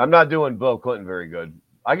 I'm not doing Bill Clinton very good.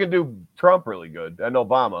 I can do Trump really good and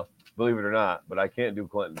Obama, believe it or not, but I can't do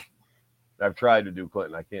Clinton. I've tried to do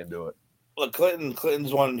Clinton. I can't do it. Look,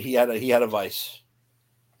 Clinton's one. He had a vice.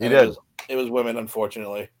 He did. It was women,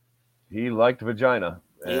 unfortunately. He liked vagina.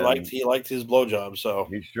 He liked his blowjob. So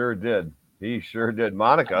he sure did.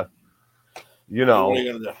 Monica, what are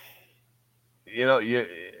you gonna do?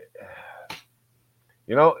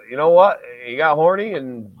 You know what? He got horny,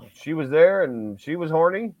 and she was there, and she was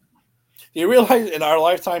horny. Do you realize in our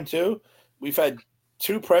lifetime too, we've had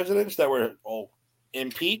 2 presidents that were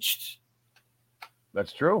impeached?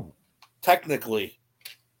 That's true. Technically,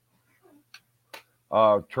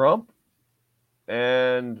 Trump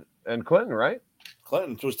and Clinton, right?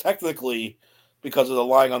 Clinton was technically because of the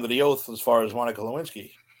lying under the oath as far as Monica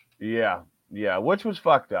Lewinsky. Yeah, which was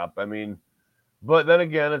fucked up. I mean, but then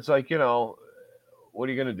again, it's like, what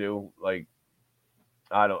are you gonna do? Like,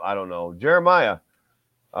 I don't know. Jeremiah.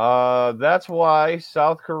 That's why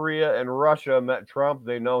South Korea and Russia met Trump.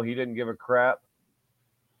 They know he didn't give a crap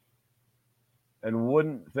and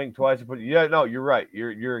wouldn't think twice. Yeah, no, you're right.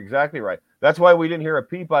 You're exactly right. That's why we didn't hear a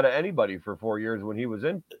peep out of anybody for 4 years when he was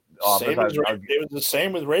in office. It was the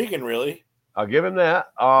same with Reagan, really. I'll give him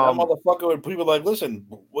that. That motherfucker, when people like, listen,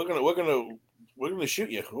 we're gonna shoot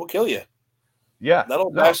you. We'll kill you. Yeah, that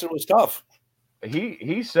old bastard was tough.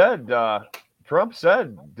 He said, Trump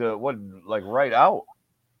said, right out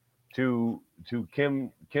to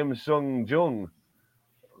Kim Sung Jung,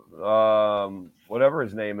 whatever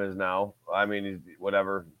his name is now. I mean,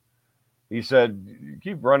 whatever. He said,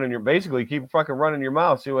 keep fucking running your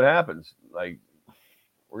mouth. See what happens. Like,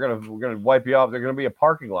 we're gonna wipe you off. There's gonna be a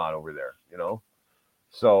parking lot over there.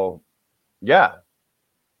 So, yeah.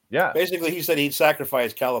 Basically, he said he'd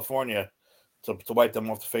sacrifice California to wipe them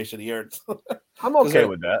off the face of the earth. I'm okay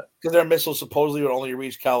with that because their missiles supposedly would only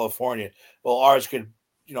reach California. Well, ours could,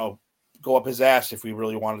 go up his ass if we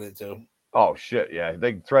really wanted it to. Oh shit! Yeah,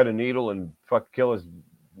 they could thread a needle and kill his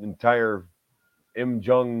entire Im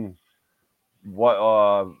Jung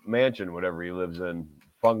mansion, whatever he lives in,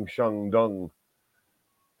 Feng Sheng Dung.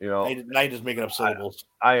 Now you're just making up syllables.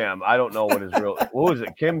 I am. I don't know what his real. What was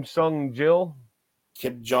it? Kim Sung Jil?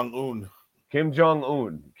 Kim Jong Un. Kim Jong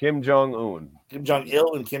Un. Kim Jong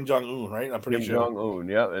Il and Kim Jong Un, right? I'm pretty sure. Kim Jong Un,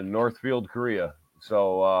 yeah, in Northfield, Korea.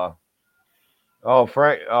 So,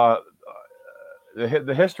 Frank,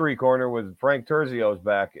 the history corner with Frank Terzio's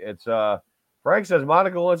back. It's Frank says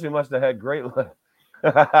Monica Lewinsky must have had great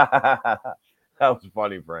That was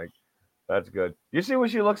funny, Frank. That's good. You see what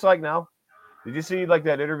she looks like now? Did you see like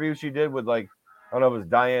that interview she did with like I don't know if it was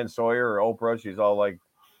Diane Sawyer or Oprah? She's all like,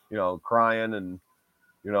 crying and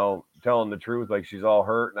telling the truth, like she's all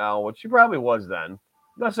hurt now, which she probably was then. I'm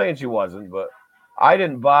not saying she wasn't, but I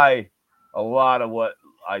didn't buy a lot of what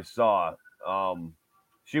I saw.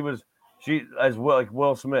 She as well like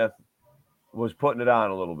Will Smith was putting it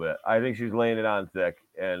on a little bit. I think she's laying it on thick,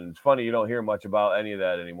 and it's funny you don't hear much about any of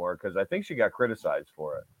that anymore because I think she got criticized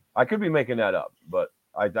for it. I could be making that up, but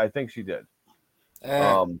I think she did.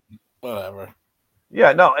 Whatever.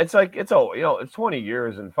 Yeah, no, it's like it's 20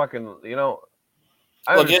 years and fucking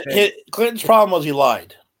I Look, understand. Clinton's problem was he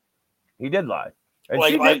lied. He did lie, and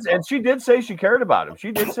Like, she did say she cared about him.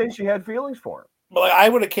 She did say she had feelings for him. But like, I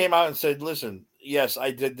would have came out and said, "Listen, yes,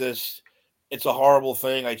 I did this. It's a horrible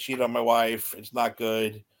thing. I cheated on my wife. It's not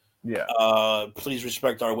good. Yeah. Please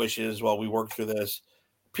respect our wishes while we work through this."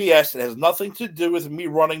 P.S. It has nothing to do with me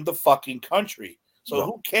running the fucking country. So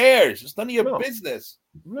who cares? It's none of your business.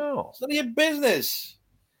 No. It's none of your business.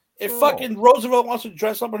 If fucking Roosevelt wants to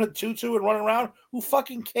dress up in a tutu and run around, who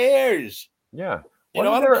fucking cares? Yeah. I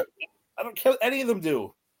don't care what any of them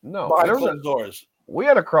do. No. Behind closed doors. We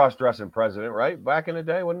had a cross-dressing president, right? Back in the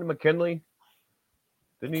day, wasn't it McKinley?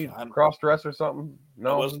 Didn't he cross-dress or something?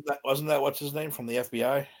 No. Wasn't that what's his name from the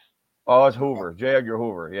FBI? Oh, it's Hoover. J. Edgar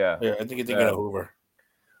Hoover. Yeah. Yeah, I think you're thinking of Hoover.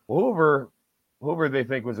 Well, Hoover, they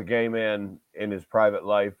think was a gay man in his private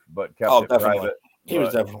life, but kept it definitely. private. He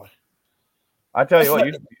was definitely. I tell you what,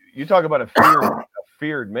 you talk about a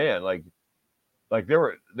feared man. Like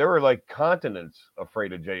there were like continents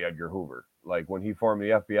afraid of J. Edgar Hoover. Like when he formed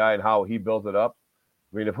the FBI and how he built it up.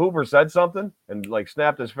 I mean, if Hoover said something and like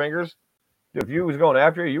snapped his fingers, if you was going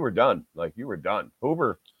after you, you were done. Like you were done.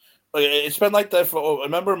 Hoover. It's been like that for.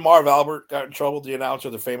 Remember, Marv Albert got in trouble.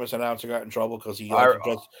 The famous announcer, got in trouble because he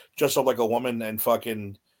dressed up like a woman and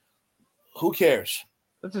fucking. Who cares?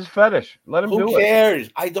 That's his fetish. Let him do it. Who cares?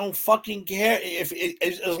 I don't fucking care.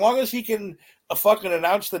 As long as he can fucking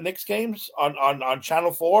announce the Knicks games on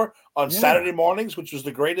Channel 4 on Saturday mornings, which was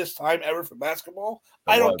the greatest time ever for basketball.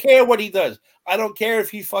 I don't care what he does. I don't care if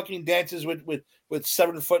he fucking dances with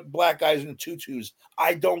 7-foot black guys in tutus.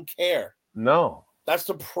 I don't care. No. That's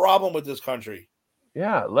the problem with this country.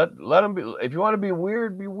 Yeah, let him be. If you want to be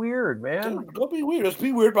weird, man. Dude, go be weird. Let's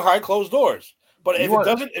be weird behind closed doors. But if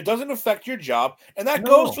it doesn't affect your job, and that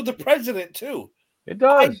goes for the president too. It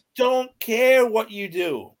does. I don't care what you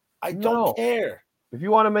do. I don't care. If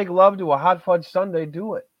you want to make love to a hot fudge sundae,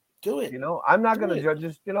 do it. Do it. I'm not going to judge.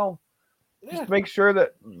 Just just make sure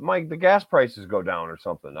that the gas prices go down or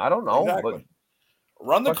something. I don't know. Exactly. But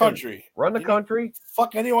run the country. Run the country.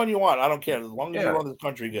 Fuck anyone you want. I don't care as long as you run the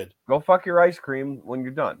country good. Go fuck your ice cream when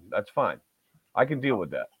you're done. That's fine. I can deal with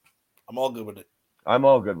that. I'm all good with it. I'm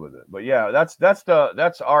all good with it. But yeah, that's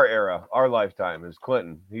our era, our lifetime is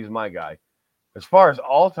Clinton. He's my guy. As far as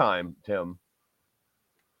all time, Tim.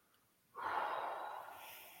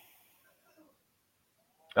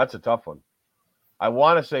 That's a tough one. I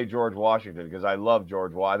want to say George Washington because I love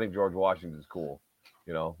George. I think George Washington's cool.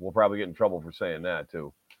 We'll probably get in trouble for saying that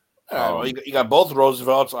too. You got both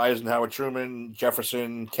Roosevelts, Eisenhower, Truman,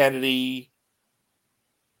 Jefferson, Kennedy.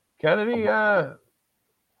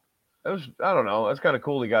 It was, I don't know. That's kind of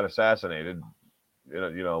cool. He got assassinated.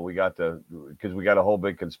 We got because we got a whole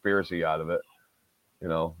big conspiracy out of it.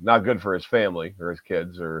 Not good for his family or his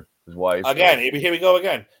kids or his wife. Again, here we go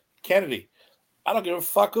again. Kennedy. I don't give a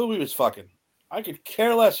fuck who he was fucking. I could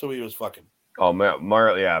care less who he was fucking. Oh,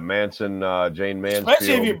 Manson, Jane Mansfield.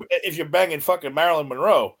 Especially if you're banging fucking Marilyn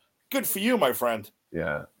Monroe. Good for you, my friend.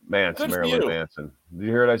 Yeah, Marilyn Manson. Did you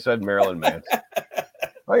hear what I said? Marilyn Manson.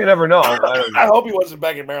 Well, you never know. I hope he wasn't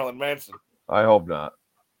banging Marilyn Manson. I hope not.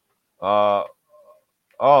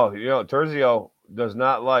 Terzio does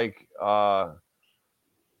not like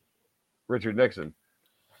Richard Nixon.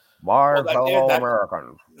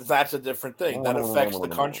 Americans. That's a different thing. That affects the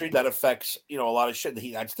country. That affects a lot of shit.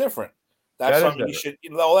 That's different. That's something he should.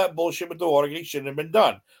 All that bullshit with the Watergate shouldn't have been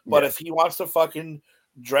done. But if he wants to fucking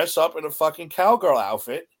dress up in a fucking cowgirl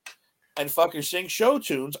outfit and fucking sing show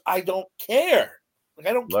tunes, I don't care. Like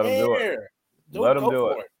I don't care. Let him do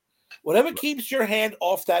it. Whatever keeps your hand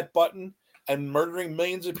off that button and murdering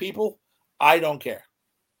millions of people, I don't care.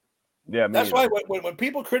 Yeah, that's why when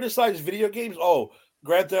people criticize video games,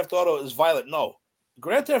 Grand Theft Auto is violent. No,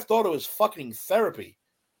 Grand Theft Auto is fucking therapy.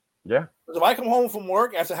 Yeah. Because if I come home from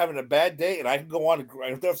work after having a bad day and I can go on to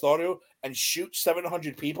Grand Theft Auto and shoot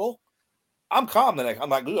 700 people, I'm calm. Then I'm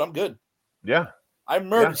like, I'm good. Yeah. I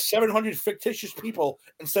murdered 700 fictitious people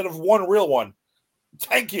instead of one real one.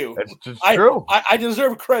 Thank you. It's true. I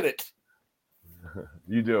deserve credit.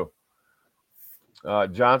 You do.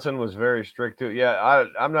 Johnson was very strict too. Yeah,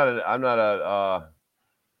 I'm not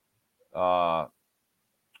a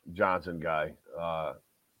Johnson guy. I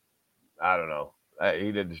don't know.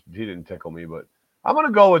 He didn't tickle me, but I'm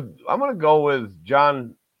gonna go with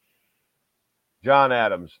John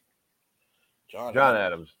Adams. John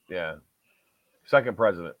Adams. Yeah, second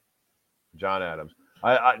president, John Adams.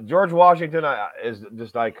 George Washington is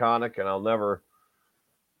just iconic, and I'll never,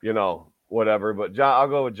 whatever. But I'll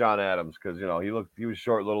go with John Adams because he was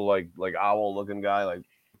short, little like owl looking guy, like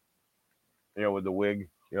with the wig.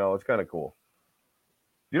 It's kind of cool.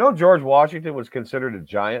 George Washington was considered a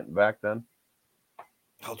giant back then.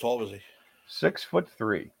 How tall was he?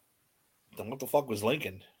 6'3". Then what the fuck was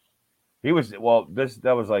Lincoln? He was that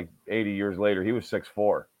was like 80 years later. He was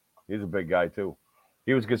 6'4". He's a big guy too.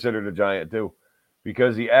 He was considered a giant too,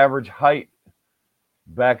 because the average height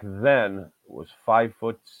back then was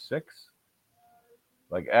 5'6".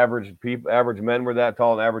 Like average men were that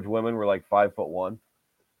tall, and average women were like 5'1".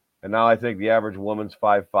 And now I think the average woman's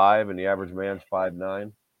 5'5", and the average man's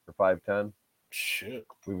 5'9" or 5'10". Shit,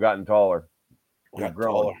 we've gotten taller. We've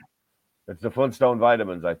grown. Taller. It's the Flintstone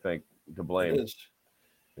vitamins, I think, to blame. It is.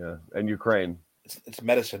 Yeah, and Ukraine. It's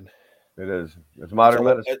medicine. It is. It's modern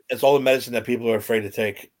medicine. It's all the medicine that people are afraid to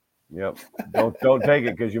take. Yep. Don't take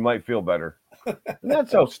it because you might feel better. And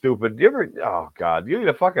that's so stupid. Oh God, you eat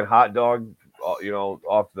a fucking hot dog,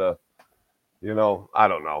 off the, I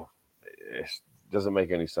don't know. It doesn't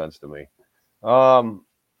make any sense to me. Not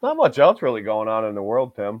much else really going on in the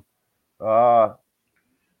world, Tim.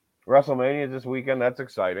 WrestleMania this weekend. That's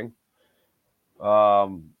exciting.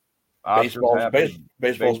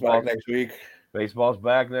 Baseball's back next week. Baseball's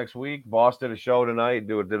back next week. Boss did a show tonight.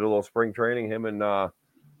 Did a little spring training. Him and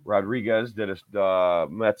Rodriguez did a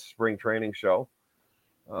Mets spring training show.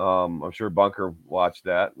 I'm sure Bunker watched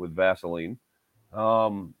that with Vaseline.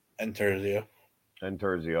 And Terzio.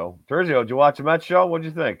 Terzio, did you watch the Mets show? What'd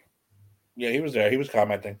you think? Yeah, he was there. He was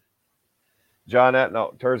commenting.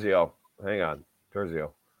 Terzio. Hang on.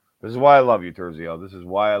 Terzio. This is why I love you, Terzio. This is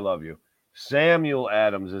why I love you. Samuel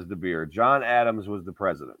Adams is the beer. John Adams was the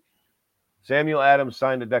president. Samuel Adams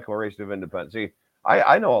signed the Declaration of Independence. See,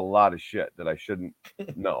 I know a lot of shit that I shouldn't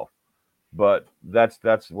know, but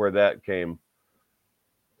that's where that came.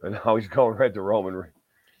 And now he's going right to Roman.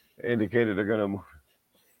 Indicated they're going to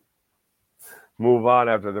move on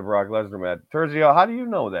after the Brock Lesnar match. Terzio, how do you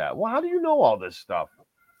know that? Well, how do you know all this stuff?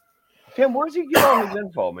 Tim, where's he get all his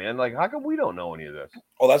info, man? Like, how come we don't know any of this?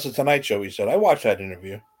 Oh, that's the Tonight Show, he said. I watched that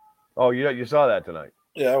interview. Oh, you saw that tonight?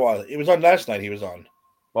 Yeah, I was. It was on last night. He was on.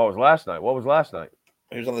 Oh, it was last night. What was last night?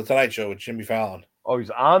 He was on the Tonight Show with Jimmy Fallon. Oh, he's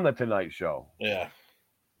on the Tonight Show. Yeah.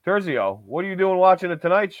 Terzio, what are you doing watching the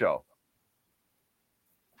Tonight Show?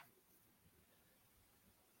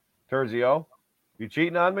 Terzio, you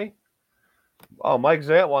cheating on me? Oh, Mike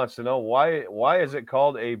Zant wants to know why is it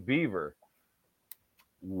called a beaver?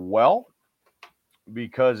 Well,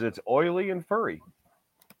 because it's oily and furry.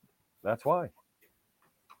 That's why.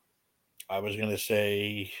 I was gonna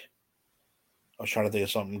say. I was trying to think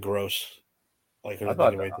of something gross. I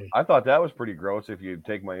thought that was pretty gross if you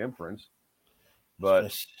take my inference.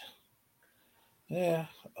 But yeah,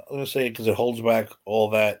 I'm gonna say because it holds back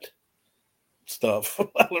all that stuff.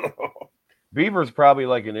 I don't know. Beaver's probably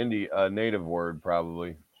like a native word,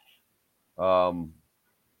 probably.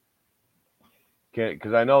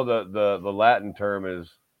 Because I know the Latin term is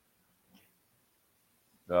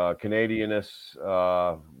Canadianus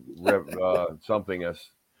somethingus.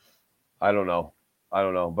 I don't know,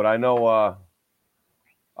 but I know.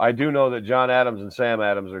 I do know that John Adams and Sam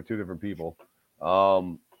Adams are two different people.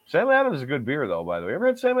 Sam Adams is a good beer, though. By the way, ever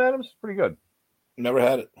had Sam Adams? It's pretty good. Never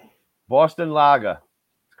had it. Boston Lager.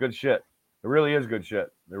 It's good shit. It really is good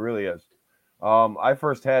shit. It really is. I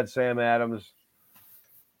first had Sam Adams,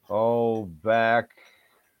 back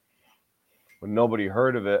when nobody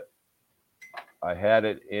heard of it. I had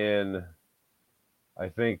it in, I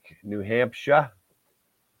think, New Hampshire,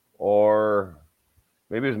 or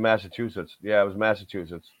maybe it was Massachusetts. Yeah, it was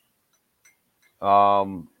Massachusetts.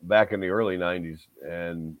 Back in the early 90s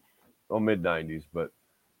and mid 90s, but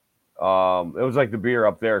it was like the beer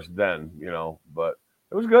up there then, but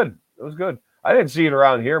it was good. It was good. I didn't see it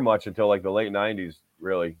around here much until like the late 90s,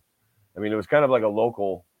 really. I mean, it was kind of like a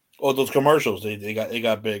local. Oh, those commercials, they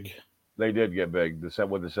got big. They did get big. With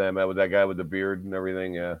that guy with the beard and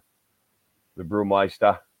everything. Yeah, the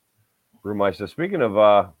Brewmeister. Speaking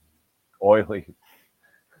of oily,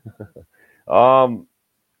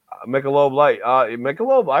 Michelob Light.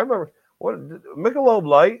 Michelob. I remember Michelob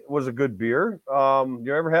Light was a good beer.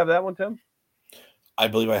 You ever have that one, Tim? I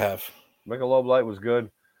believe I have. Michelob Light was good.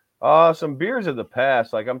 Some beers of the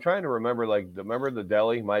past. Like I'm trying to remember. Like remember the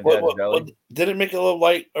deli, my dad's deli. Didn't Michelob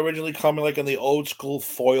Light originally come in like in the old school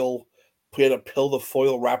foil? We had to peel the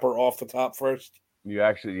foil wrapper off the top first. You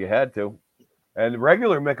had to. And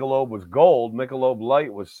regular Michelob was gold. Michelob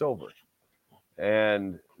Light was silver.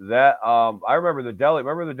 And that I remember the deli.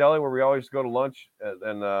 Remember the deli where we always go to lunch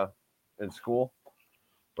in school,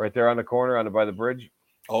 right there on the corner by the bridge.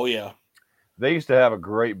 Oh yeah. They used to have a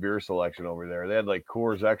great beer selection over there. They had like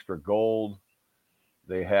Coors Extra Gold.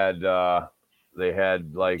 They had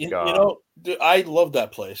like dude, I love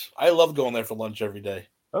that place. I love going there for lunch every day.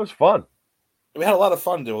 That was fun. We had a lot of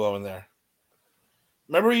fun doing there.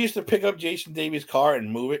 Remember, we used to pick up Jason Davies' car and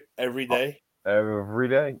move it every day. Every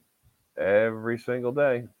day, every single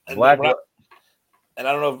day. And I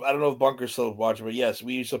don't know if Bunker's still watching, but yes,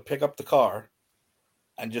 we used to pick up the car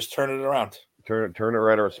and just turn it around. Turn it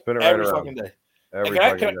right around, spin it every right fucking around.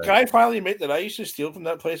 Day. Can I finally admit that I used to steal from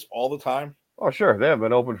that place all the time? Oh, sure. They have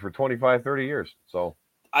been open for 25, 30 years. So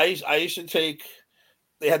I used to take.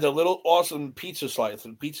 They had the little awesome pizza slices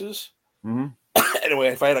and pizzas. Mm-hmm. Anyway,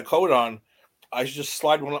 if I had a coat on, I should just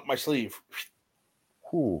slide one up my sleeve.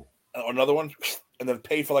 Ooh. Another one, and then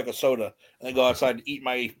pay for like a soda, and then go outside and eat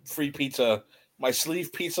my free pizza, my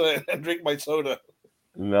sleeve pizza, and drink my soda.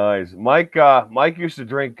 Nice. Mike used to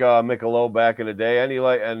drink Michelob back in the day,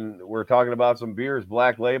 and we're talking about some beers,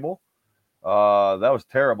 Black Label. That was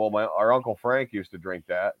terrible. Our Uncle Frank used to drink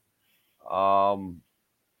that.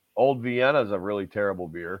 Old Vienna is a really terrible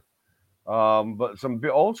beer. But some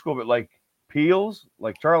old school, but like Peels,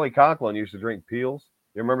 like Charlie Conklin used to drink Peels.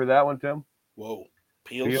 You remember that one, Tim? Whoa,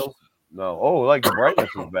 Peels? No. Oh, like the brightness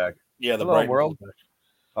is back. Yeah, the brightness world. Is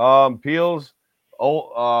back. Peels,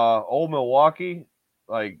 old Milwaukee,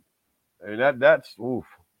 like, and that's oof.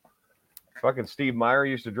 Fucking Steve Meyer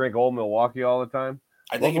used to drink Old Milwaukee all the time.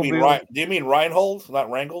 I think you mean Ryan. Do you mean Reinhold,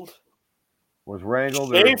 not Wrangled? Was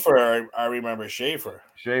Wrangled Schaefer? I remember Schaefer.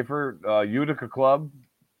 Utica Club.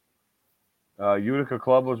 Utica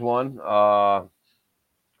Club was one.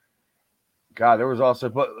 God, there was also,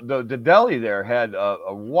 but the deli there had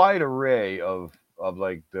a wide array of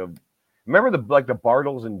like remember the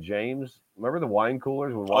Bartles and James? Remember the wine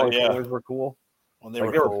coolers when wine coolers were cool? When they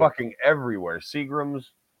were fucking everywhere.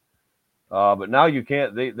 Seagram's. But now you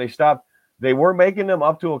can't. They stopped. They were making them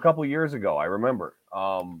up to a couple years ago. I remember.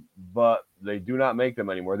 But they do not make them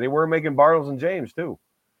anymore. They were making Bartles and James too,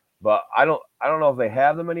 but I don't know if they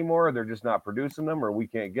have them anymore. Or they're just not producing them, or we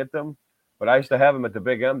can't get them. But I used to have them at the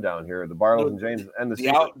Big M down here, the Bartles and James, and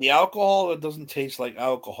the alcohol that doesn't taste like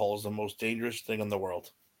alcohol is the most dangerous thing in the world.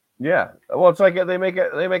 Yeah, well, it's like they make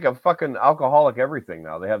a fucking alcoholic everything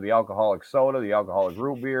now. They have the alcoholic soda, the alcoholic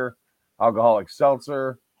root beer, alcoholic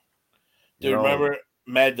seltzer. Do you remember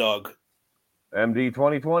Mad Dog? MD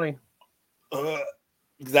 2020.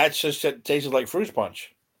 That just tasted like fruit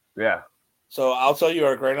punch. Yeah. So I'll tell you,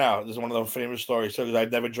 Eric, right now, this is one of those famous stories. So I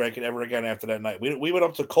never drank it ever again after that night. We went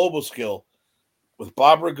up to Cobleskill with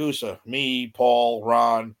Bob Ragusa, me, Paul,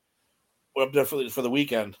 Ron. Went up there for the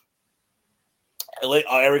weekend.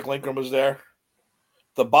 Eric Lincoln was there.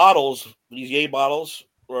 The bottles, these Yay bottles,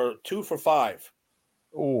 were 2 for $5.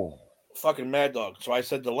 Oh, fucking Mad Dog. So I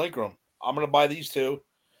said to Lincoln, I'm going to buy these 2.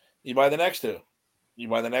 You buy the next 2. You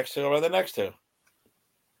buy the next 2. I buy the next 2.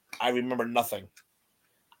 I remember nothing.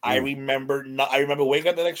 I remember waking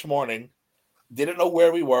up the next morning, didn't know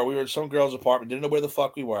where we were. We were in some girl's apartment, didn't know where the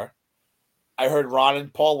fuck we were. I heard Ron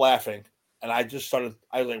and Paul laughing, and I just started.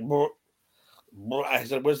 I was like, brr, brr. I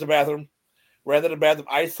said, "Where's the bathroom?" Ran to the bathroom.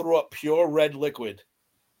 I threw up pure red liquid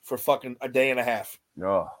for fucking a day and a half.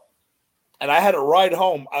 Oh. And I had to ride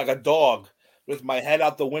home like a dog with my head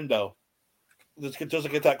out the window. Just to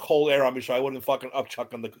get that cold air on me so I wouldn't fucking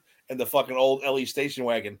upchuck in the fucking old Ellie station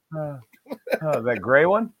wagon. That gray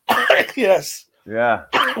one? Yes. Yeah.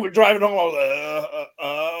 We're driving home. I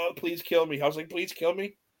was like, please kill me. I was like, please kill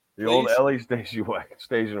me. The old Ellie station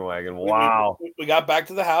wagon. Wow. We got back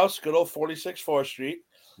to the house, good old 46 4th Street.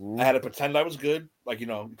 I had to pretend I was good. Like, you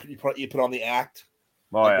put on the act.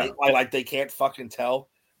 Oh, like they can't fucking tell.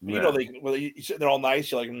 Yeah. You sitting there all nice.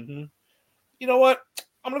 You're like, You know what?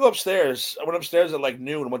 I'm gonna go upstairs. I went upstairs at like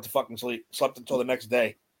noon and went to fucking sleep. Slept until the next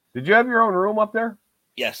day. Did you have your own room up there?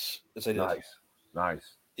 Yes, I did.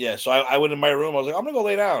 Nice. Yeah, so I went in my room. I was like, I'm gonna go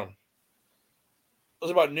lay down. It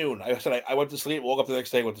was about noon. I said I went to sleep. Woke up the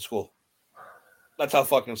next day. Went to school. That's how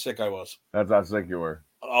fucking sick I was. That's how sick you were.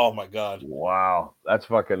 Oh my god. Wow, that's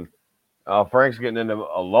fucking. Frank's getting into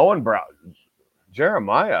a Lowenbrow.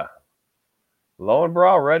 Jeremiah.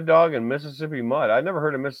 Lowenbrow, Red Dog, and Mississippi Mud. I never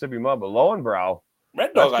heard of Mississippi Mud, but Lowenbrow.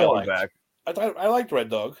 Red Dog, I liked. I liked Red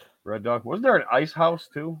Dog. Red Dog. Was there an Ice House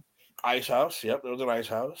too? Ice House. Yep, there was an Ice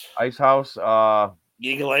House. Ice House.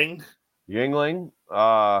 Yingling. Yingling.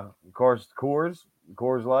 Of course, Coors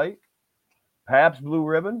Light. Pabst Blue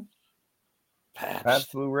Ribbon.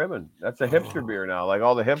 Pabst Blue Ribbon. That's a hipster beer now. Like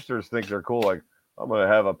all the hipsters think they're cool. Like I'm gonna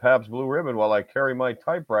have a Pabst Blue Ribbon while I carry my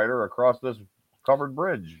typewriter across this covered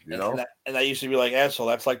bridge. You know. And that used to be like asshole.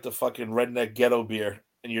 That's like the fucking redneck ghetto beer,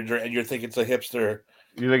 and you're thinking it's a hipster.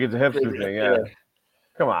 You think it's a hipster thing? Yeah.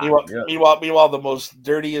 Come on. Meanwhile, the most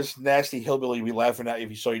dirtiest, nasty hillbilly be laughing at you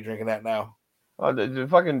if he saw you drinking that now. Oh, the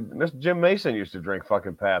fucking Mr. Jim Mason used to drink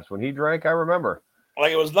fucking Pabst. When he drank, I remember.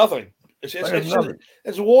 Like it was nothing. It's nothing.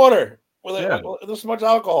 It's water with there's so much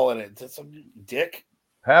alcohol in it. It's some dick.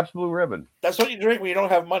 Pabst Blue Ribbon. That's what you drink when you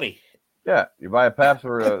don't have money. Yeah, you buy a Pabst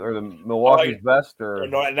or the Milwaukee's Best or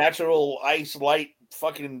a natural ice light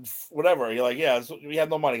fucking whatever. You're like, yeah, we have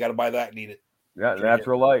no money, got to buy that and eat it. Yeah,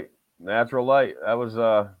 Natural Light. That was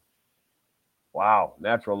wow.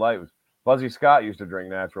 Natural Light was Buzzy Scott used to drink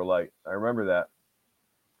Natural Light. I remember that.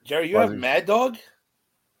 Jerry, you have Mad Dog?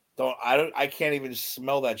 I can't even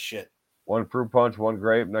smell that shit. One fruit punch, one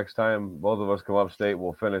grape. Next time both of us come upstate,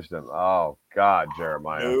 we'll finish them. Oh God,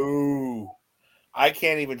 Jeremiah. No. I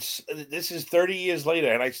can't even. This is 30 years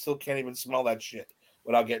later, and I still can't even smell that shit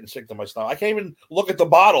without getting sick to my stomach. I can't even look at the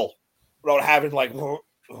bottle without having like.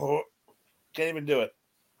 Can't even do it.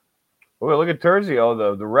 Well, look at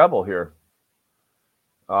Terzio, the rebel here.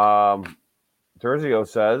 Terzio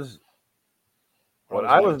says, when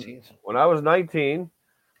I was 19,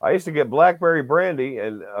 I used to get blackberry brandy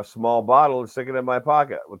in a small bottle and stick it in my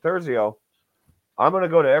pocket. With Terzio, I'm going to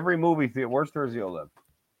go to every movie theater. Where's Terzio live?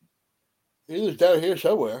 He was down here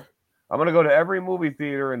somewhere. I'm going to go to every movie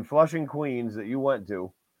theater in Flushing, Queens that you went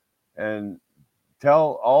to, and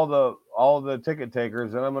tell all the ticket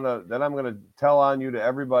takers, and I'm gonna tell on you to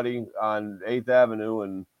everybody on 8th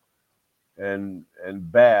Avenue and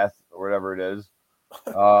Bath or whatever it is,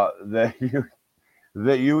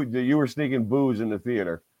 that you were sneaking booze in the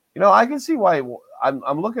theater. You know, I can see why.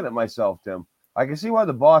 I'm looking at myself, Tim. I can see why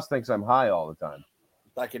the boss thinks I'm high all the time.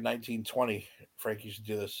 Back in 1920, Frank used to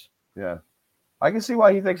do this. Yeah. I can see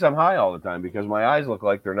why he thinks I'm high all the time because my eyes look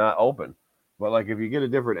like they're not open. But like if you get a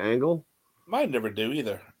different angle, mine never do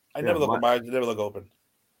either. I never look at my eyes; they never look open.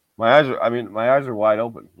 My eyes are wide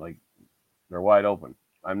open. Like they're wide open.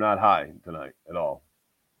 I'm not high tonight at all.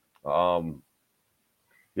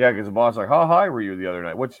 Yeah, because the boss was like, how high were you the other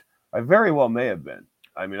night? Which I very well may have been.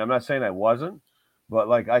 I mean, I'm not saying I wasn't, but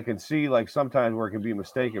like I can see like sometimes where it can be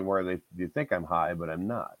mistaken where you think I'm high, but I'm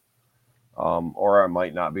not. Or I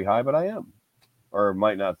might not be high, but I am. Or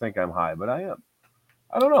might not think I'm high, but I am.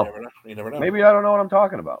 I don't know. You never know. Maybe I don't know what I'm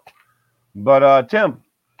talking about. But Tim,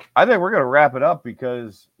 I think we're going to wrap it up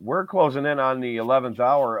because we're closing in on the 11th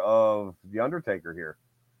hour of The Undertaker here.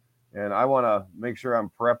 And I want to make sure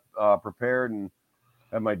I'm prepared and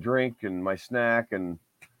have my drink and my snack and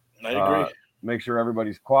I agree. Make sure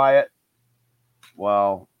everybody's quiet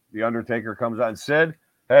while The Undertaker comes on. Sid,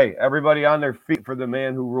 hey, everybody on their feet for the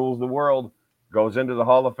man who rules the world goes into the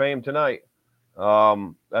Hall of Fame tonight.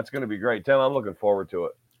 That's going to be great. Tim, I'm looking forward to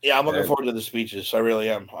it. Yeah, I'm looking forward to the speeches. I really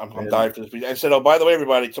am. I'm dying for the speech. I said, oh, by the way,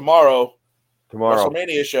 everybody, tomorrow,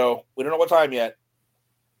 WrestleMania show. We don't know what time yet.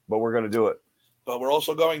 But we're going to do it. But we're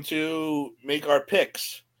also going to make our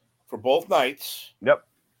picks for both nights. Yep.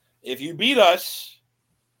 If you beat us,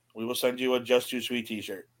 we will send you a Just Too Sweet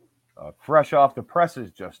t-shirt. Fresh off the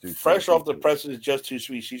presses, Just Too Sweet. Fresh off the presses, Just Too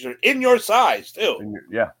Sweet t-shirt. In your size, too.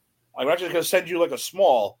 Yeah. I'm not just going to send you like a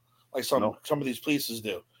small, like some of these places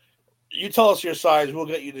do. You tell us your size, we'll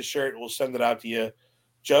get you the shirt, we'll send it out to you.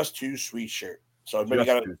 Just Too Sweet shirt. So maybe you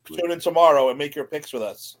got to tune in tomorrow and make your picks with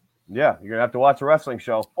us. Yeah, you're going to have to watch a wrestling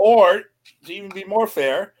show. Or, to even be more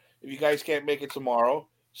fair, if you guys can't make it tomorrow,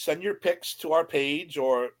 send your picks to our page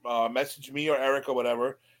or message me or Eric or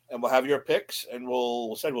whatever, and we'll have your picks, and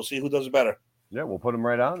we'll see who does it better. Yeah, we'll put them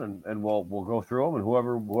right on, and we'll go through them, and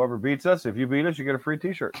whoever beats us, if you beat us, you get a free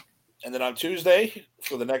T-shirt. And then on Tuesday,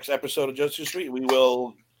 for the next episode of Just Too Sweet, we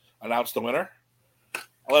will announce the winner.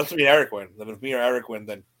 Unless me and Eric win. Then if me or Eric win,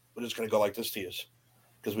 then we're just going to go like this to you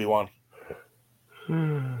because we won.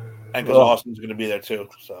 And because Austin's going to be there too.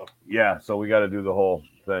 So yeah, so we got to do the whole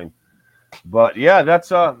thing. But yeah,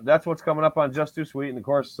 that's what's coming up on Just Too Sweet, and of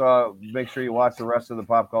course, make sure you watch the rest of the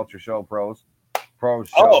Pop Culture Show Pros show.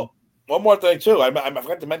 Oh, one more thing too. I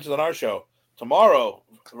forgot to mention on our show tomorrow,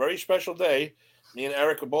 a very special day. Me and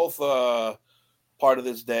Eric are both part of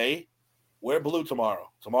this day. Wear blue tomorrow.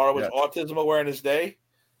 Tomorrow is Autism Awareness Day.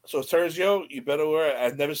 So Terzio, you better wear.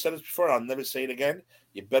 I've never said this before. I'll never say it again.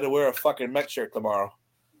 You better wear a fucking Met shirt tomorrow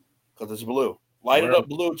because it's blue. Light it up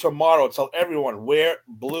blue tomorrow. Tell everyone, wear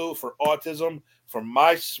blue for autism, for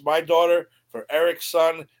my daughter, for Eric's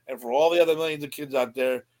son, and for all the other millions of kids out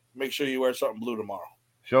there. Make sure you wear something blue tomorrow.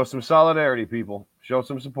 Show some solidarity, people. Show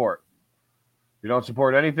some support. You don't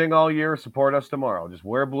support anything all year, support us tomorrow. Just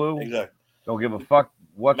wear blue. Exactly. Don't give a fuck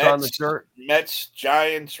what's on the shirt. Mets,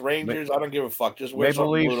 Giants, Rangers, I don't give a fuck. Just wear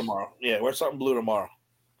something blue tomorrow. Yeah, wear something blue tomorrow.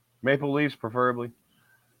 Maple Leafs, preferably.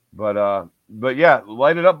 But yeah,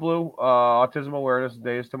 light it up blue. Autism Awareness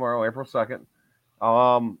Day is tomorrow, April 2nd.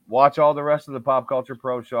 Watch all the rest of the Pop Culture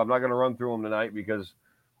Pro show. I'm not going to run through them tonight because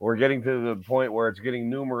we're getting to the point where it's getting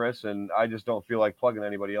numerous, and I just don't feel like plugging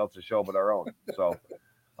anybody else's show but our own. So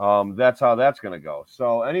that's how that's going to go.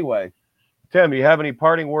 So anyway, Tim, you have any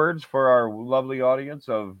parting words for our lovely audience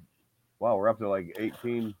of, wow, we're up to like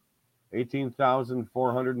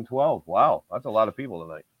 18,412. Wow, that's a lot of people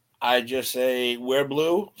tonight. I just say wear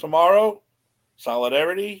blue tomorrow.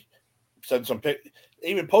 Solidarity. Send some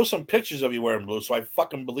even post some pictures of you wearing blue so I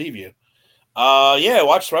fucking believe you. Yeah,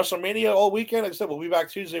 watch WrestleMania all weekend. Like I said, we'll be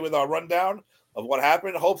back Tuesday with our rundown of what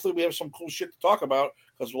happened. Hopefully we have some cool shit to talk about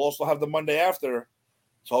because we'll also have the Monday after.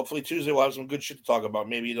 So hopefully Tuesday we'll have some good shit to talk about.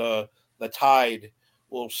 Maybe the tide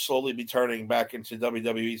will slowly be turning back into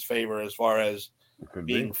WWE's favor as far as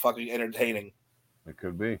being fucking entertaining. It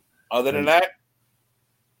could be. Other than that,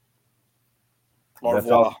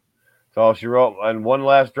 that's all she wrote. And one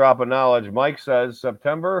last drop of knowledge. Mike says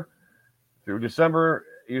September through December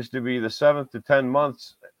used to be the 7th to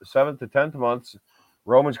 10th months.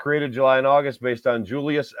 Romans created July and August based on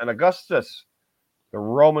Julius and Augustus, the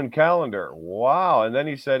Roman calendar. Wow. And then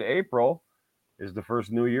he said April is the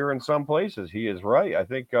first new year in some places. He is right. I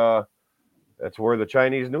think that's where the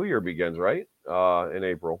Chinese New Year begins, right? In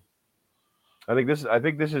April. I think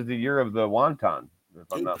this is the year of the wonton.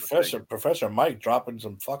 Dude, Professor Mike dropping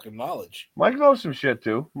some fucking knowledge. Mike knows some shit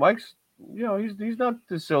too. Mike's, he's not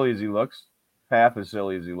as silly as he looks, half as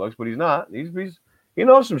silly as he looks, but he's not. He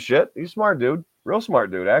knows some shit. He's a smart dude, real smart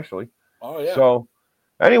dude, actually. Oh yeah. So,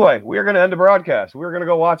 anyway, we are going to end the broadcast. We're going to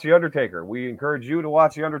go watch The Undertaker. We encourage you to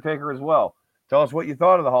watch The Undertaker as well. Tell us what you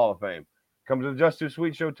thought of the Hall of Fame. Come to the Just Too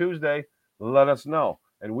Sweet Show Tuesday. Let us know,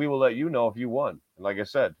 and we will let you know if you won. And like I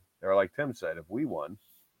said, or like Tim said, if we won,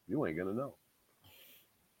 you ain't gonna know.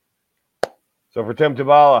 So for Tim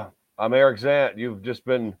Tabala, I'm Eric Zant. You've just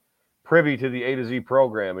been privy to the A2Z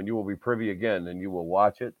program, and you will be privy again, and you will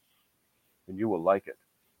watch it, and you will like it.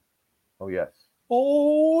 Oh, yes.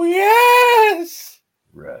 Oh, yes.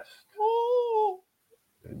 Rest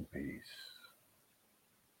in peace.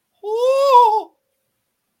 Oh.